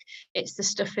back, it's the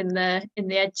stuff in the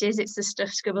edges, it's the stuff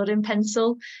scribbled in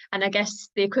pencil, and I guess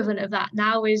the equivalent of that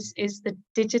now is the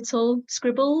digital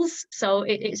scribbles. So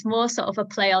it's more sort of a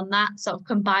play on that, sort of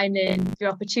combining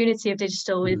your opportunity of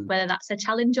digital with whether that's a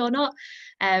challenge or not.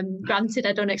 Granted,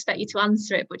 I don't expect you to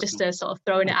answer it, but just a sort of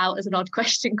throwing it out as an odd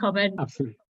question comment.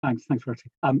 Absolutely. Thanks, Verity.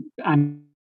 Andrew,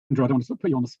 I don't want to put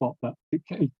you on the spot, but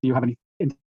do you have any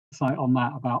insight on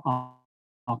that about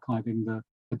archiving the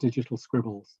digital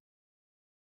scribbles?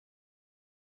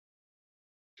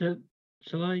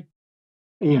 Shall I?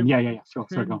 Ian, yeah, sure.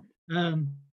 Sorry, go on.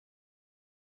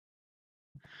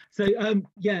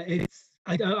 Yeah, it's.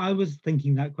 I was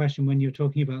thinking that question when you're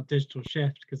talking about digital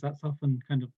shift, because that's often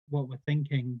kind of what we're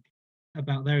thinking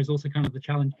about. There is also kind of the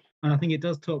challenge, and I think it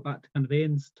does talk back to kind of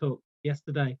Ian's talk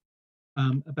yesterday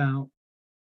about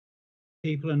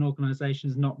people and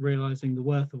organisations not realising the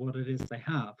worth of what it is they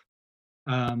have,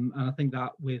 and I think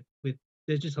that with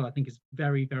digital, I think is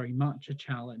very, very much a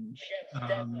challenge.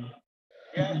 And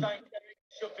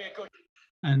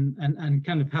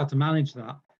kind of how to manage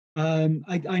that.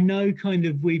 I know kind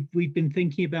of we've been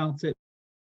thinking about it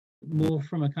more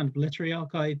from a kind of literary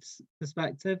archives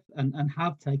perspective, and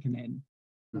have taken in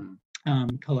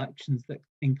collections that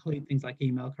include things like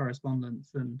email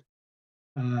correspondence and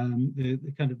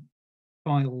the kind of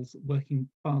working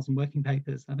files and working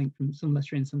papers. I think from some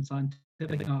literary and some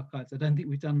scientific archives. I don't think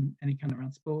we've done any kind of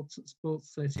around sports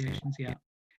associations yet.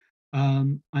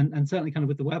 And certainly kind of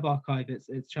with the web archive, it's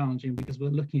challenging because we're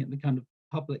looking at the kind of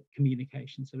public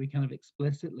communication. So we kind of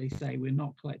explicitly say we're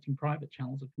not collecting private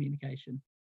channels of communication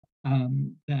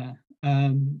there.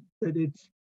 But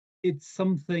it's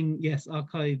something, yes,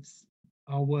 archives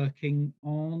are working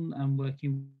on and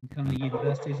working with kind of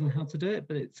universities on how to do it,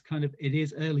 but it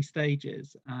is early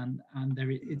stages, and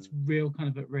it's real kind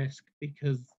of at risk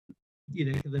because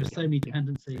there are so many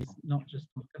dependencies, not just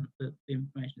on kind of the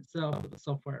information itself, but the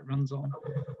software it runs on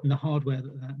and the hardware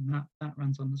that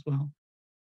runs on as well.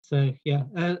 So yeah,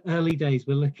 early days,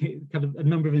 we're looking at kind of a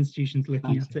number of institutions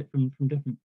looking at it from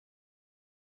different.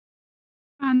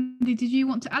 Andy, did you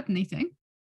want to add anything?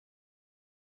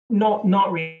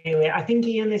 Not really. I think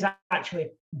Ian is actually a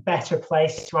better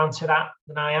place to answer that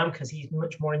than I am, because he's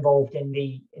much more involved in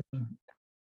the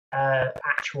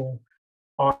actual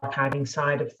archiving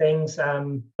side of things.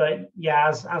 But yeah,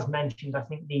 as mentioned, I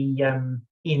think the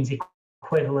Ian's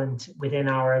equivalent within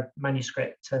our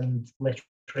manuscript and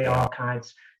literary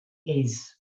archives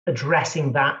is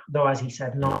addressing that, though, as he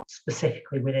said, not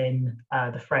specifically within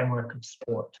the framework of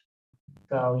sport.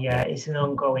 So yeah, it's an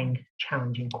ongoing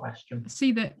challenging question. I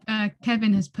see that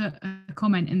Kevin has put a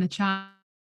comment in the chat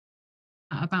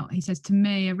about, he says, to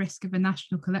me, a risk of a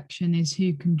national collection is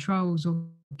who controls or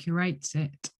curates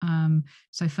it.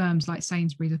 So firms like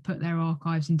Sainsbury's have put their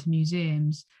archives into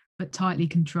museums, but tightly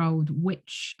controlled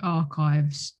which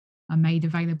archives are made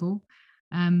available.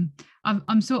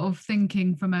 I'm sort of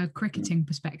thinking from a cricketing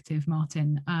perspective,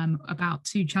 Martin, about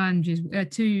two challenges.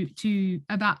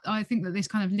 About, I think that this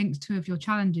kind of links two of your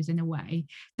challenges in a way.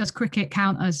 Does cricket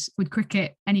count as, would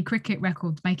any cricket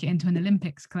records make it into an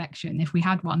Olympics collection if we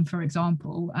had one, for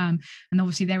example? And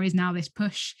obviously there is now this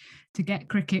push to get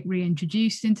cricket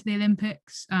reintroduced into the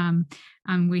Olympics, and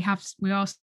we are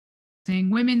seeing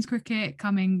women's cricket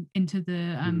coming into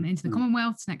the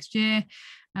Commonwealths next year.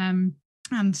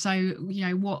 And so,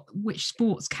 which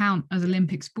sports count as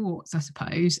Olympic sports, I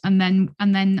suppose, and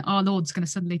then our Lord's going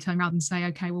to suddenly turn around and say,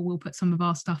 okay, well, we'll put some of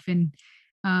our stuff in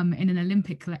an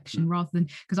Olympic collection, rather than,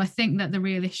 because I think that the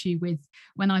real issue with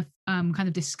when I've kind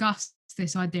of discussed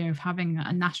this idea of having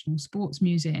a national sports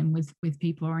museum with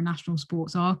people, or a national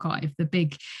sports archive, the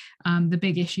big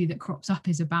issue that crops up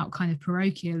is about kind of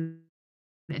parochial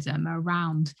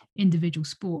around individual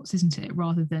sports, isn't it,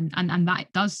 rather than, and that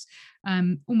does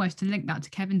almost, to link that to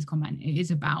Kevin's comment, it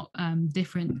is about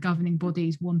different governing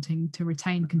bodies wanting to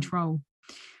retain control,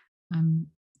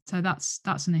 so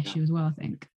that's an issue as well, I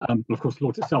think. Of course,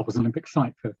 Lords itself was an Olympic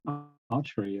site for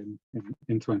archery in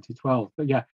 2012, but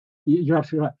yeah, you're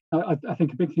absolutely right. I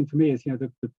think a big thing for me is,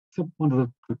 one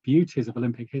of the beauties of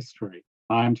Olympic history.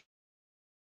 I am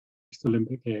just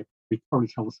Olympic here. We probably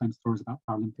tell the same stories about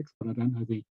Paralympics, but I don't know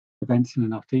the events in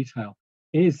enough detail.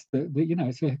 Is that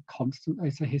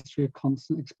it's a history of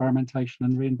constant experimentation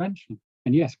and reinvention.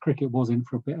 And yes, cricket was in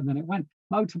for a bit, and then it went.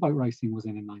 Motorboat racing was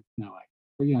in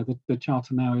 1908. But the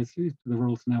charter now is, the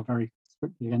rules are now very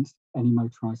strictly against any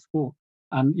motorised sport.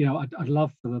 And I'd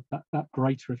love for that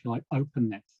greater, if you like,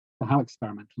 openness to how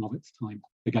experimental of its time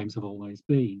the games have always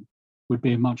been, would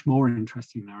be a much more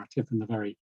interesting narrative than the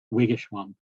very Whiggish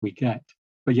one we get.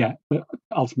 But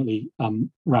ultimately,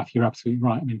 Raf, you're absolutely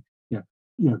right. I mean,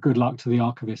 good luck to the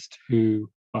archivist who,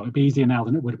 well, it'd be easier now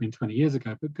than it would have been 20 years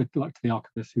ago, but good luck to the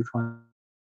archivist who tries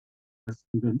to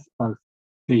convince both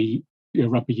the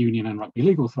rugby union and rugby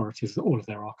legal authorities that all of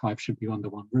their archives should be under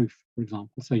one roof, for example.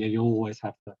 So you always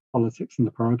have the politics and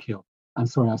the parochial. And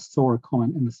sorry, I saw a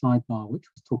comment in the sidebar which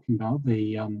was talking about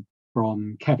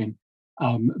from Kevin,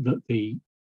 that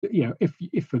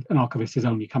if an archivist is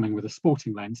only coming with a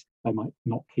sporting lens, they might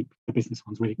not keep the business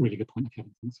ones. Really, really good point,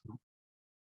 Kevin. Thanks for that.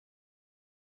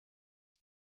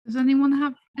 Does anyone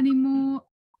have any more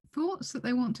thoughts that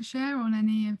they want to share on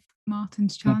any of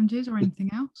Martin's challenges or anything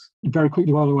else? Very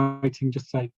quickly, while we're waiting, just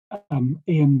say,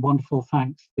 Ian, wonderful,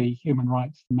 thanks. The human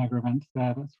rights mega events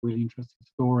there, that's a really interesting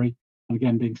story. And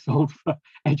again, being sold for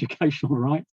educational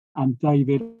rights. And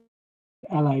David,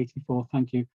 LA84,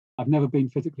 thank you. I've never been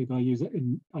physically, but I use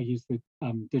the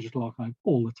digital archive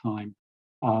all the time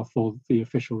for the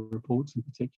official reports in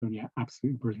particular. And yeah,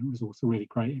 absolutely brilliant resource, a really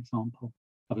great example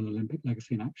of an Olympic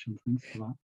legacy in action. Thanks for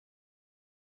that.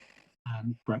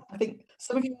 And Brett. I think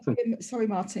some of you, sorry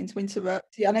Martin to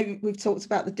interrupt. I know we've talked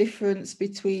about the difference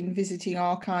between visiting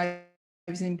archives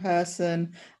in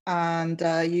person and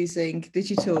using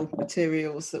digital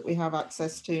materials that we have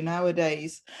access to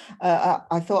nowadays.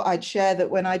 I thought I'd share that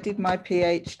when I did my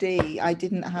PhD, I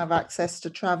didn't have access to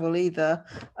travel either,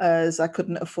 as I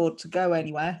couldn't afford to go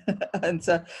anywhere. and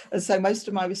so most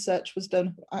of my research was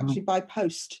done actually by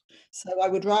post. So I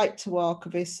would write to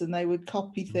archivists and they would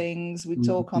copy things, we'd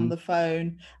talk on the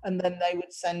phone, and then they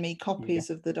would send me copies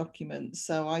of the documents.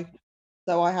 So I've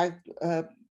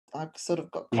sort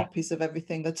of got copies of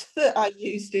everything that I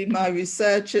used in my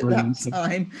research at that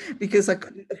time, because I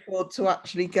couldn't afford to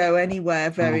actually go anywhere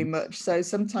very much. So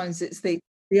sometimes it's the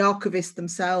archivists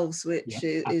themselves, which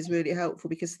is really helpful,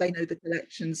 because they know the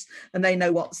collections and they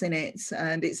know what's in it.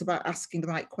 And it's about asking the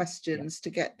right questions to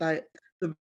get the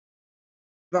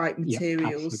right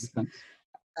materials.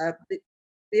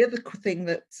 The other thing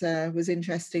that was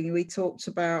interesting, we talked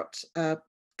about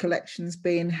collections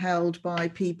being held by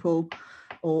people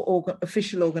or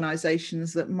official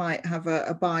organisations that might have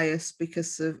a bias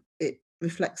because of it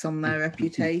reflects on their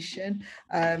reputation.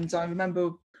 And I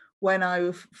remember when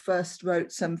I first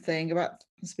wrote something about,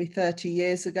 must be 30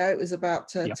 years ago, it was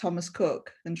about Thomas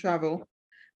Cook and travel.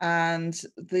 And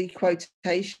the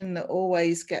quotation that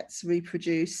always gets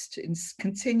reproduced and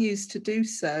continues to do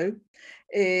so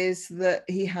is that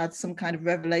he had some kind of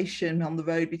revelation on the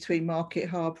road between Market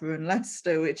Harbour and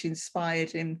Leicester, which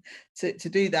inspired him to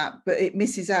do that. But it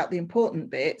misses out the important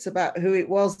bits about who it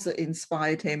was that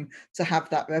inspired him to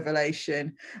have that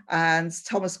revelation. And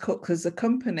Thomas Cook as a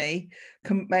company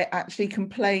actually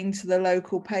complained to the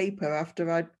local paper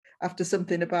after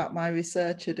something about my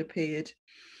research had appeared.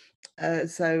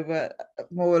 So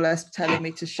more or less telling me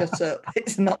to shut up.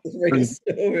 It's not the real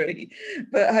story,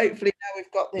 but hopefully now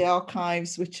we've got the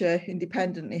archives which are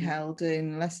independently held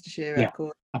in Leicestershire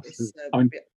Records. Absolutely. I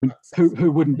mean,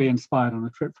 who wouldn't be inspired on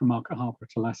a trip from Market Harbour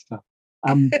to Leicester?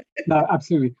 No,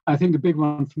 absolutely. I think the big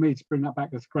one for me to bring that back,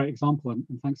 that's a great example, and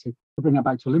thanks to bring that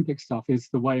back to Olympic stuff, is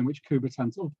the way in which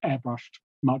Coubertin sort of airbrushed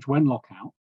Much Wenlock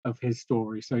out of his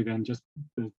story. So then just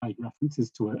made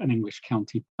references to an English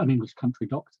country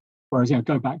doctor. Whereas,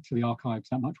 go back to the archives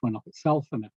at Much Wenlock itself,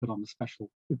 and they've put on a special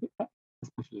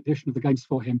edition of the games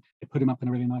for him. They put him up in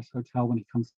a really nice hotel when he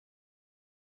comes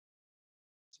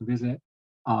to visit.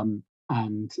 And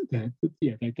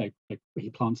he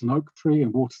plants an oak tree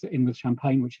and waters it in with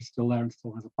champagne, which is still there and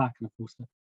still has a plaque. And of course, the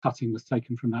cutting was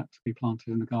taken from that to be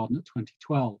planted in the garden at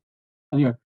 2012.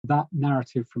 And that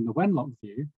narrative from the Wenlock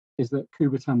view is that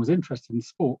Coubertin was interested in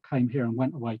sport, came here and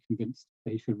went away convinced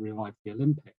that he should revive the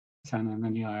Olympics. And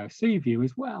then the IOC view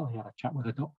is, well, he had a chat with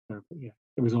a doctor, but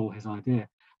it was all his idea.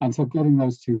 And so getting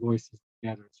those two voices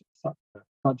together is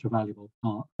such a valuable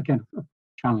part, again,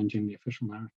 challenging the official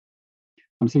narrative.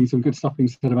 I'm seeing some good stuff being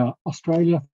said about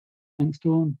Australia. Thanks,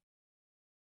 Dawn.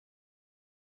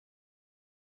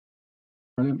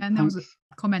 Brilliant. And there was a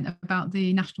comment about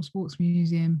the National Sports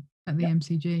Museum at the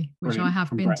MCG, which I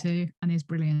have been to and is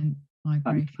brilliant. I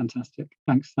agree. Fantastic.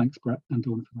 Thanks, Brett and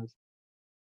Dawn for those.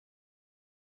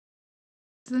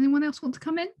 Does anyone else want to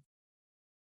come in?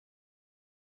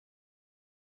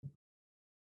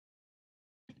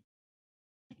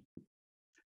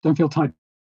 Don't feel tied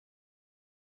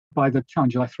by the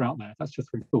challenges I threw out there. That's just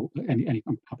a thought.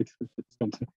 I'm happy to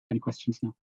respond to any questions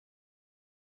now.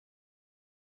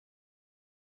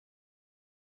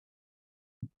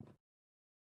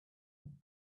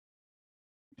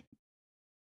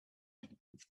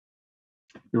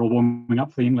 You're all warming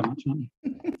up for the England match, aren't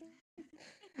you?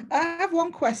 I have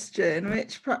one question,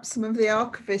 which perhaps some of the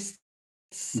archivists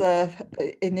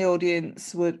in the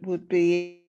audience would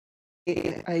be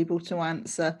able to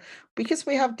answer. Because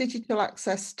we have digital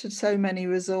access to so many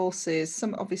resources,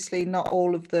 some obviously not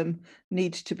all of them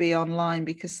need to be online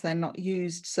because they're not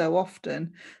used so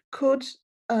often. Could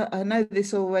I know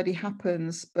this already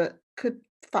happens, but could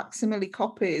facsimile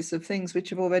copies of things which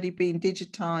have already been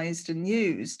digitized and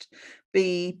used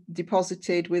be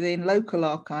deposited within local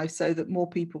archives so that more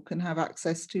people can have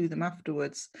access to them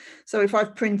afterwards? So if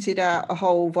I've printed out a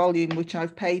whole volume which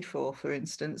I've paid for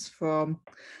instance, from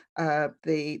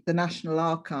the National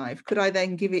Archive, could I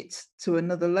then give it to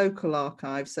another local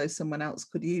archive so someone else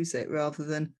could use it rather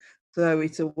than throw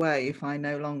it away if I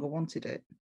no longer wanted it?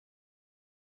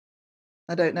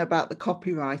 I don't know about the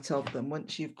copyright of them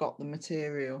once you've got the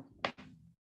material.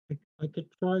 I could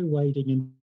try wading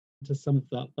into some of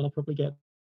that, but I'll probably get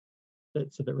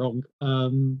bits of it wrong.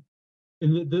 And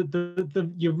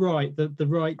you're right, the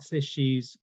rights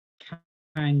issues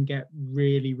can get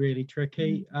really, really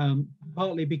tricky.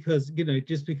 Partly because,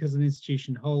 just because an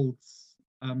institution holds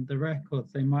the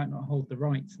records, they might not hold the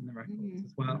rights in the records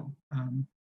as well.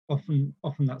 Often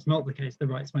that's not the case. The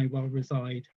rights may well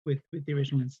reside with the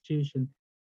original institution.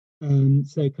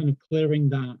 So kind of clearing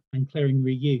that and clearing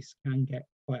reuse can get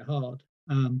quite hard.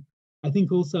 I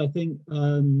think just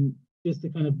the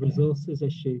kind of resources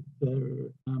issue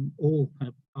for all kind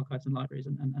of archives and libraries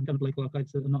and kind of local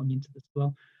archives that are not immune to this as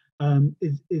well,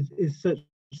 is such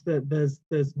that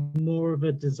there's more of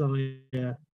a desire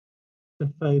to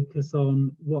focus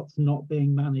on what's not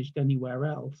being managed anywhere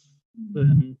else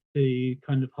than to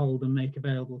kind of hold and make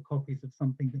available copies of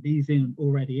something that is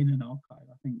already in an archive.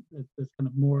 I think there's kind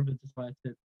of more of a desire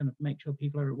to kind of make sure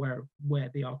people are aware of where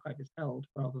the archive is held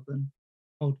rather than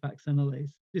hold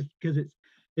facsimiles, just because it's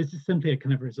just simply a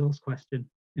kind of resource question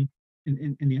in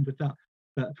the end with that.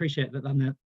 But appreciate that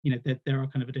then there are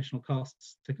kind of additional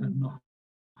costs to kind of not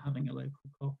having a local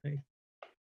copy.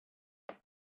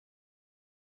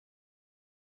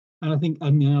 And I think, I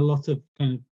mean, a lot of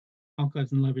kind of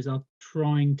archives and libraries are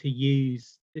trying to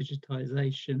use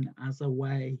digitization as a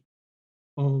way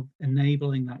of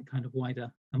enabling that kind of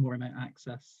wider and more remote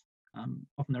access.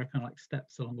 Often there are kind of like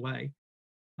steps along the way,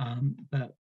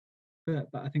 but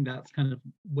I think that's kind of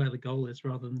where the goal is,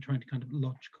 rather than trying to kind of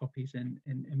lodge copies in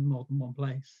more than one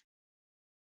place.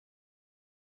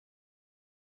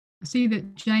 I see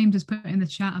that James has put in the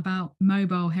chat about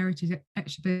mobile heritage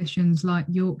exhibitions like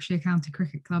Yorkshire County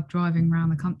Cricket Club driving around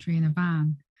the country in a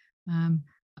van.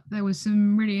 There was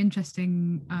some really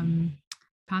interesting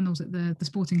panels at the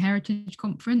Sporting Heritage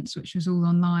Conference, which was all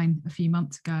online a few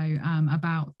months ago,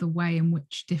 about the way in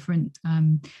which different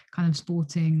kind of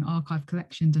sporting archive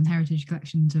collections and heritage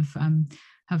collections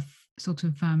have sort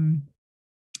of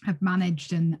have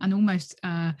managed and almost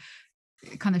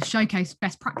kind of showcase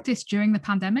best practice during the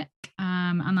pandemic.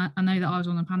 And I know that I was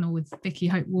on a panel with Vicky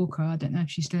Hope Walker, I don't know if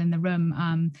she's still in the room,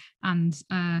 and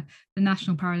the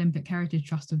National Paralympic Heritage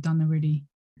Trust have done a really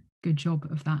good job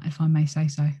of that, if I may say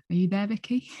so. Are you there,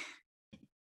 Vicky?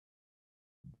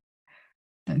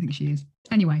 Don't think she is.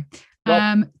 Anyway,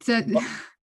 so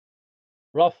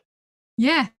Rough.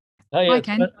 Yeah. Hi,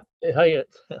 Ken. Hi,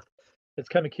 it's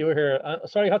Ken McHugh here.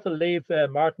 Sorry, I had to leave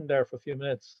Martin there for a few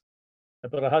minutes.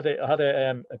 But I had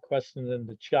a question in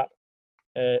the chat.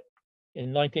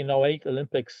 In 1908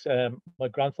 Olympics, my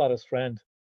grandfather's friend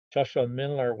Joshua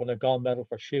Milner won a gold medal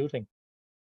for shooting,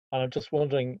 and I'm just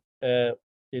wondering,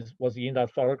 was he in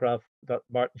that photograph that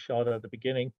Martin showed at the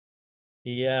beginning?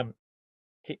 We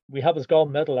have his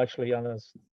gold medal actually on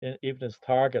even his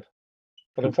target,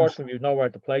 but unfortunately we've nowhere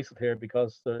to place it here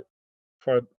because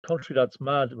for a country that's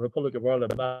mad, the Republic of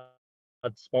Ireland, a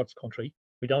mad sports country,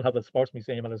 we don't have a sports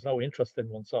museum and there's no interest in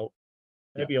one. So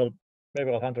maybe I'll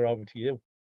hand it over to you.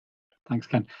 Thanks,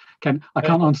 Ken. Ken, I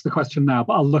can't answer the question now,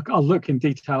 but I'll look in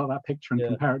detail at that picture and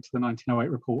compare it to the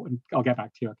 1908 report, and I'll get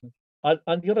back to you. Okay.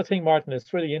 And the other thing, Martin,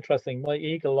 it's really interesting. My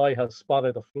eagle eye has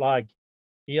spotted a flag.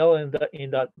 You know, in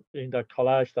that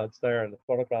collage that's there, the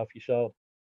photograph you showed.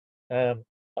 There's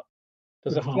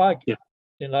a flag. Yeah.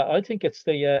 I think it's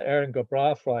the Erin go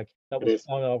Bragh flag that was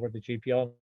flown over the GPO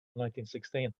in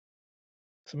 1916.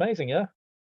 It's amazing, yeah?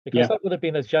 Because that would have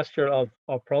been a gesture of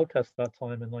protest that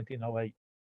time in 1908.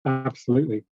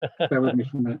 Absolutely. Bear with me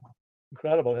for a minute.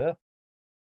 Incredible, yeah?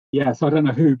 Yeah, so I don't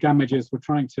know who Gamages were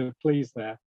trying to please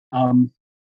there.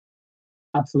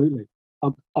 Absolutely.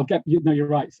 I'll get, you're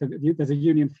right. So there's a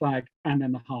Union flag and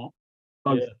then the heart,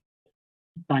 both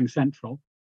bang central.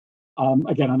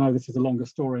 Again, I know this is a longer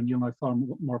story and you'll know far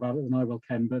more about it than I will,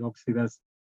 Ken, but obviously there's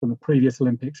from the previous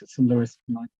Olympics at St. Louis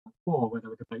in 1904 where there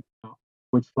were debates about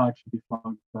which flag should be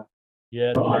flown for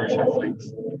Irish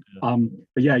athletes.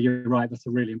 But yeah, you're right. That's a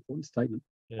really important statement.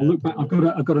 I'll look back. I've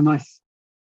got a nice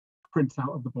print out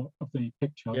of the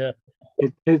picture. Yeah.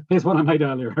 Here's one I made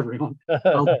earlier, everyone.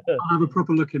 I'll have a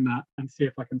proper look in that and see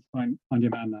if I can find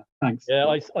your man there. Thanks. Yeah,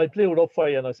 I blew it up for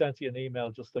you and I sent you an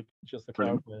email just to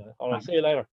clarify. All right, see you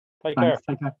later. Take care.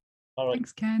 All right.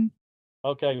 Thanks, Ken.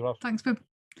 Okay, Rob. Thanks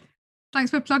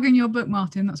for plugging your book,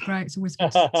 Martin. That's great. It's always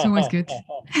good. It's always good.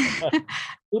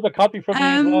 Leave a copy for me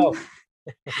as well.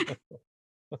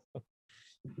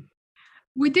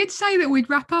 We did say that we'd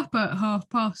wrap up at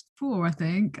 4:30, I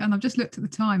think, and I've just looked at the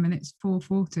time and it's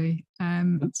 4:40.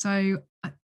 So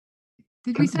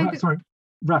did we say that? Sorry,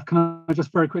 Raf, can I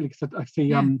just very quickly, because I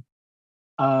see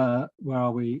where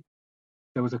are we?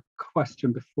 There was a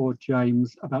question before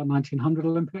James about 1900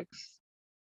 Olympics.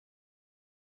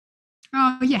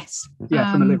 Oh yes.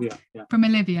 Yeah, from Olivia. Yeah. From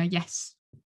Olivia, yes.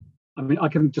 I mean,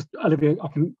 Olivia, I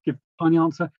can give a tiny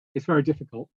answer. It's very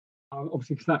difficult,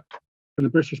 obviously, because that, from the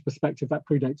British perspective, that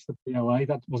predates the POA.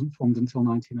 That wasn't formed until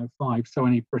 1905. So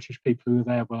any British people who were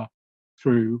there were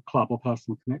through club or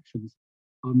personal connections.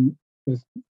 There's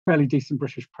fairly decent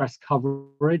British press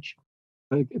coverage.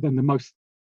 Then the most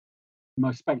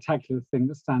spectacular thing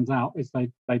that stands out is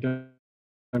they don't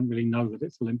really know that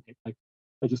it's Olympic. They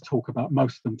just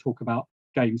most of them talk about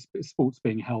sports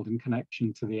being held in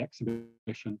connection to the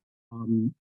exhibition.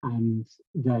 And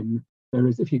then there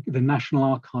is, the National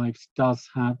Archives does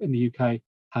have, in the UK,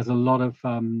 has a lot of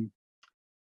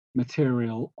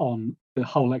material on the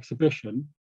whole exhibition.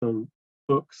 So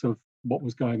books of what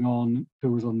was going on,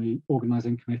 who was on the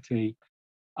organising committee,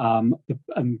 and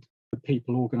the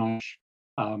people organise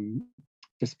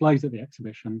displays at the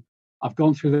exhibition. I've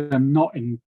gone through them not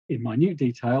in minute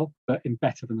detail, but in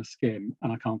better than a skim,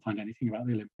 and I can't find anything about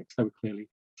the Olympics. They were clearly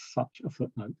such a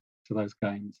footnote to those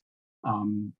games.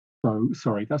 So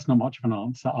sorry, that's not much of an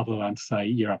answer other than to say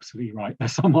you're absolutely right. They're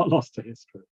somewhat lost to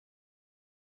history.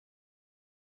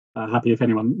 Happy if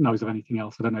anyone knows of anything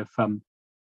else. I don't know if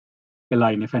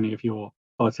Elaine, if any of your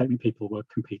Polytechnic people were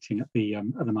competing at the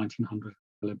 1900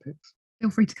 Olympics.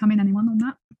 Feel free to come in, anyone on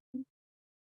that.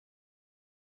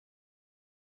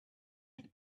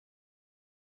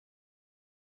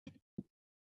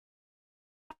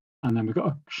 And then we've got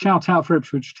a shout out for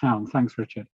Ipswich Town. Thanks,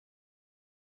 Richard.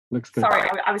 Looks good. Sorry,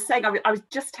 I was saying I was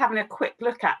just having a quick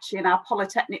look actually in our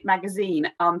Polytechnic magazine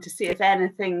to see if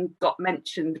anything got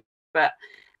mentioned, but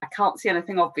I can't see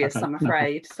anything obvious, okay, I'm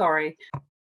afraid. No. Sorry.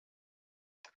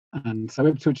 And so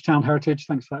Ipswich Town Heritage,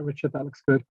 thanks for that, Richard. That looks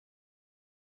good.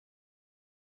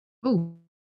 Oh,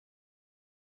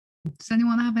 does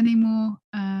anyone have any more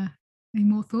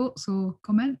thoughts or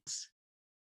comments?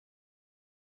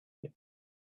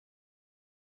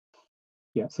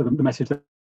 Yeah, so the message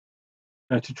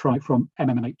that to try from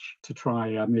MMH to try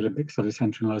the Olympic Study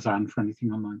Centre in Lausanne for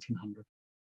anything on 1900.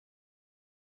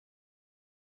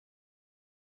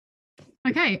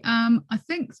 Okay, I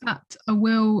think that I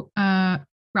will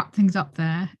wrap things up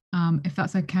there, if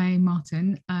that's okay,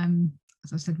 Martin.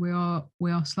 As I said, we are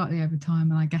slightly over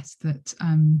time, and I guess that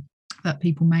that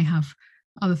people may have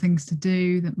other things to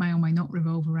do that may or may not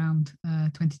revolve around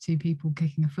 22 people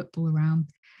kicking a football around.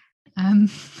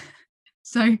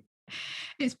 So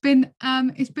it's been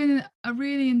a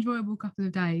really enjoyable couple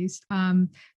of days.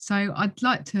 So I'd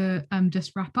like to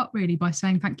just wrap up really by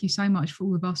saying thank you so much for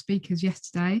all of our speakers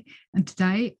yesterday and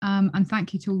today, and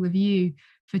thank you to all of you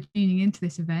for tuning into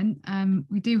this event.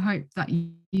 We do hope that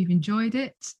you've enjoyed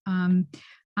it,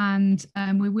 and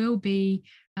we will be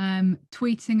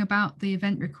tweeting about the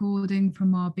event recording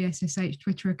from our BSSH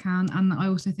Twitter account, and I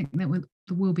also think that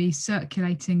we'll be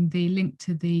circulating the link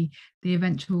to the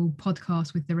eventual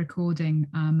podcast with the recording,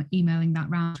 emailing that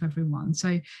round to everyone.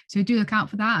 So do look out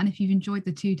for that, and if you've enjoyed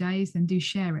the 2 days, then do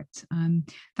share it.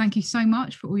 Thank you so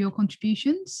much for all your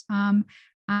contributions,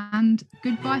 and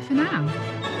goodbye for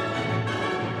now.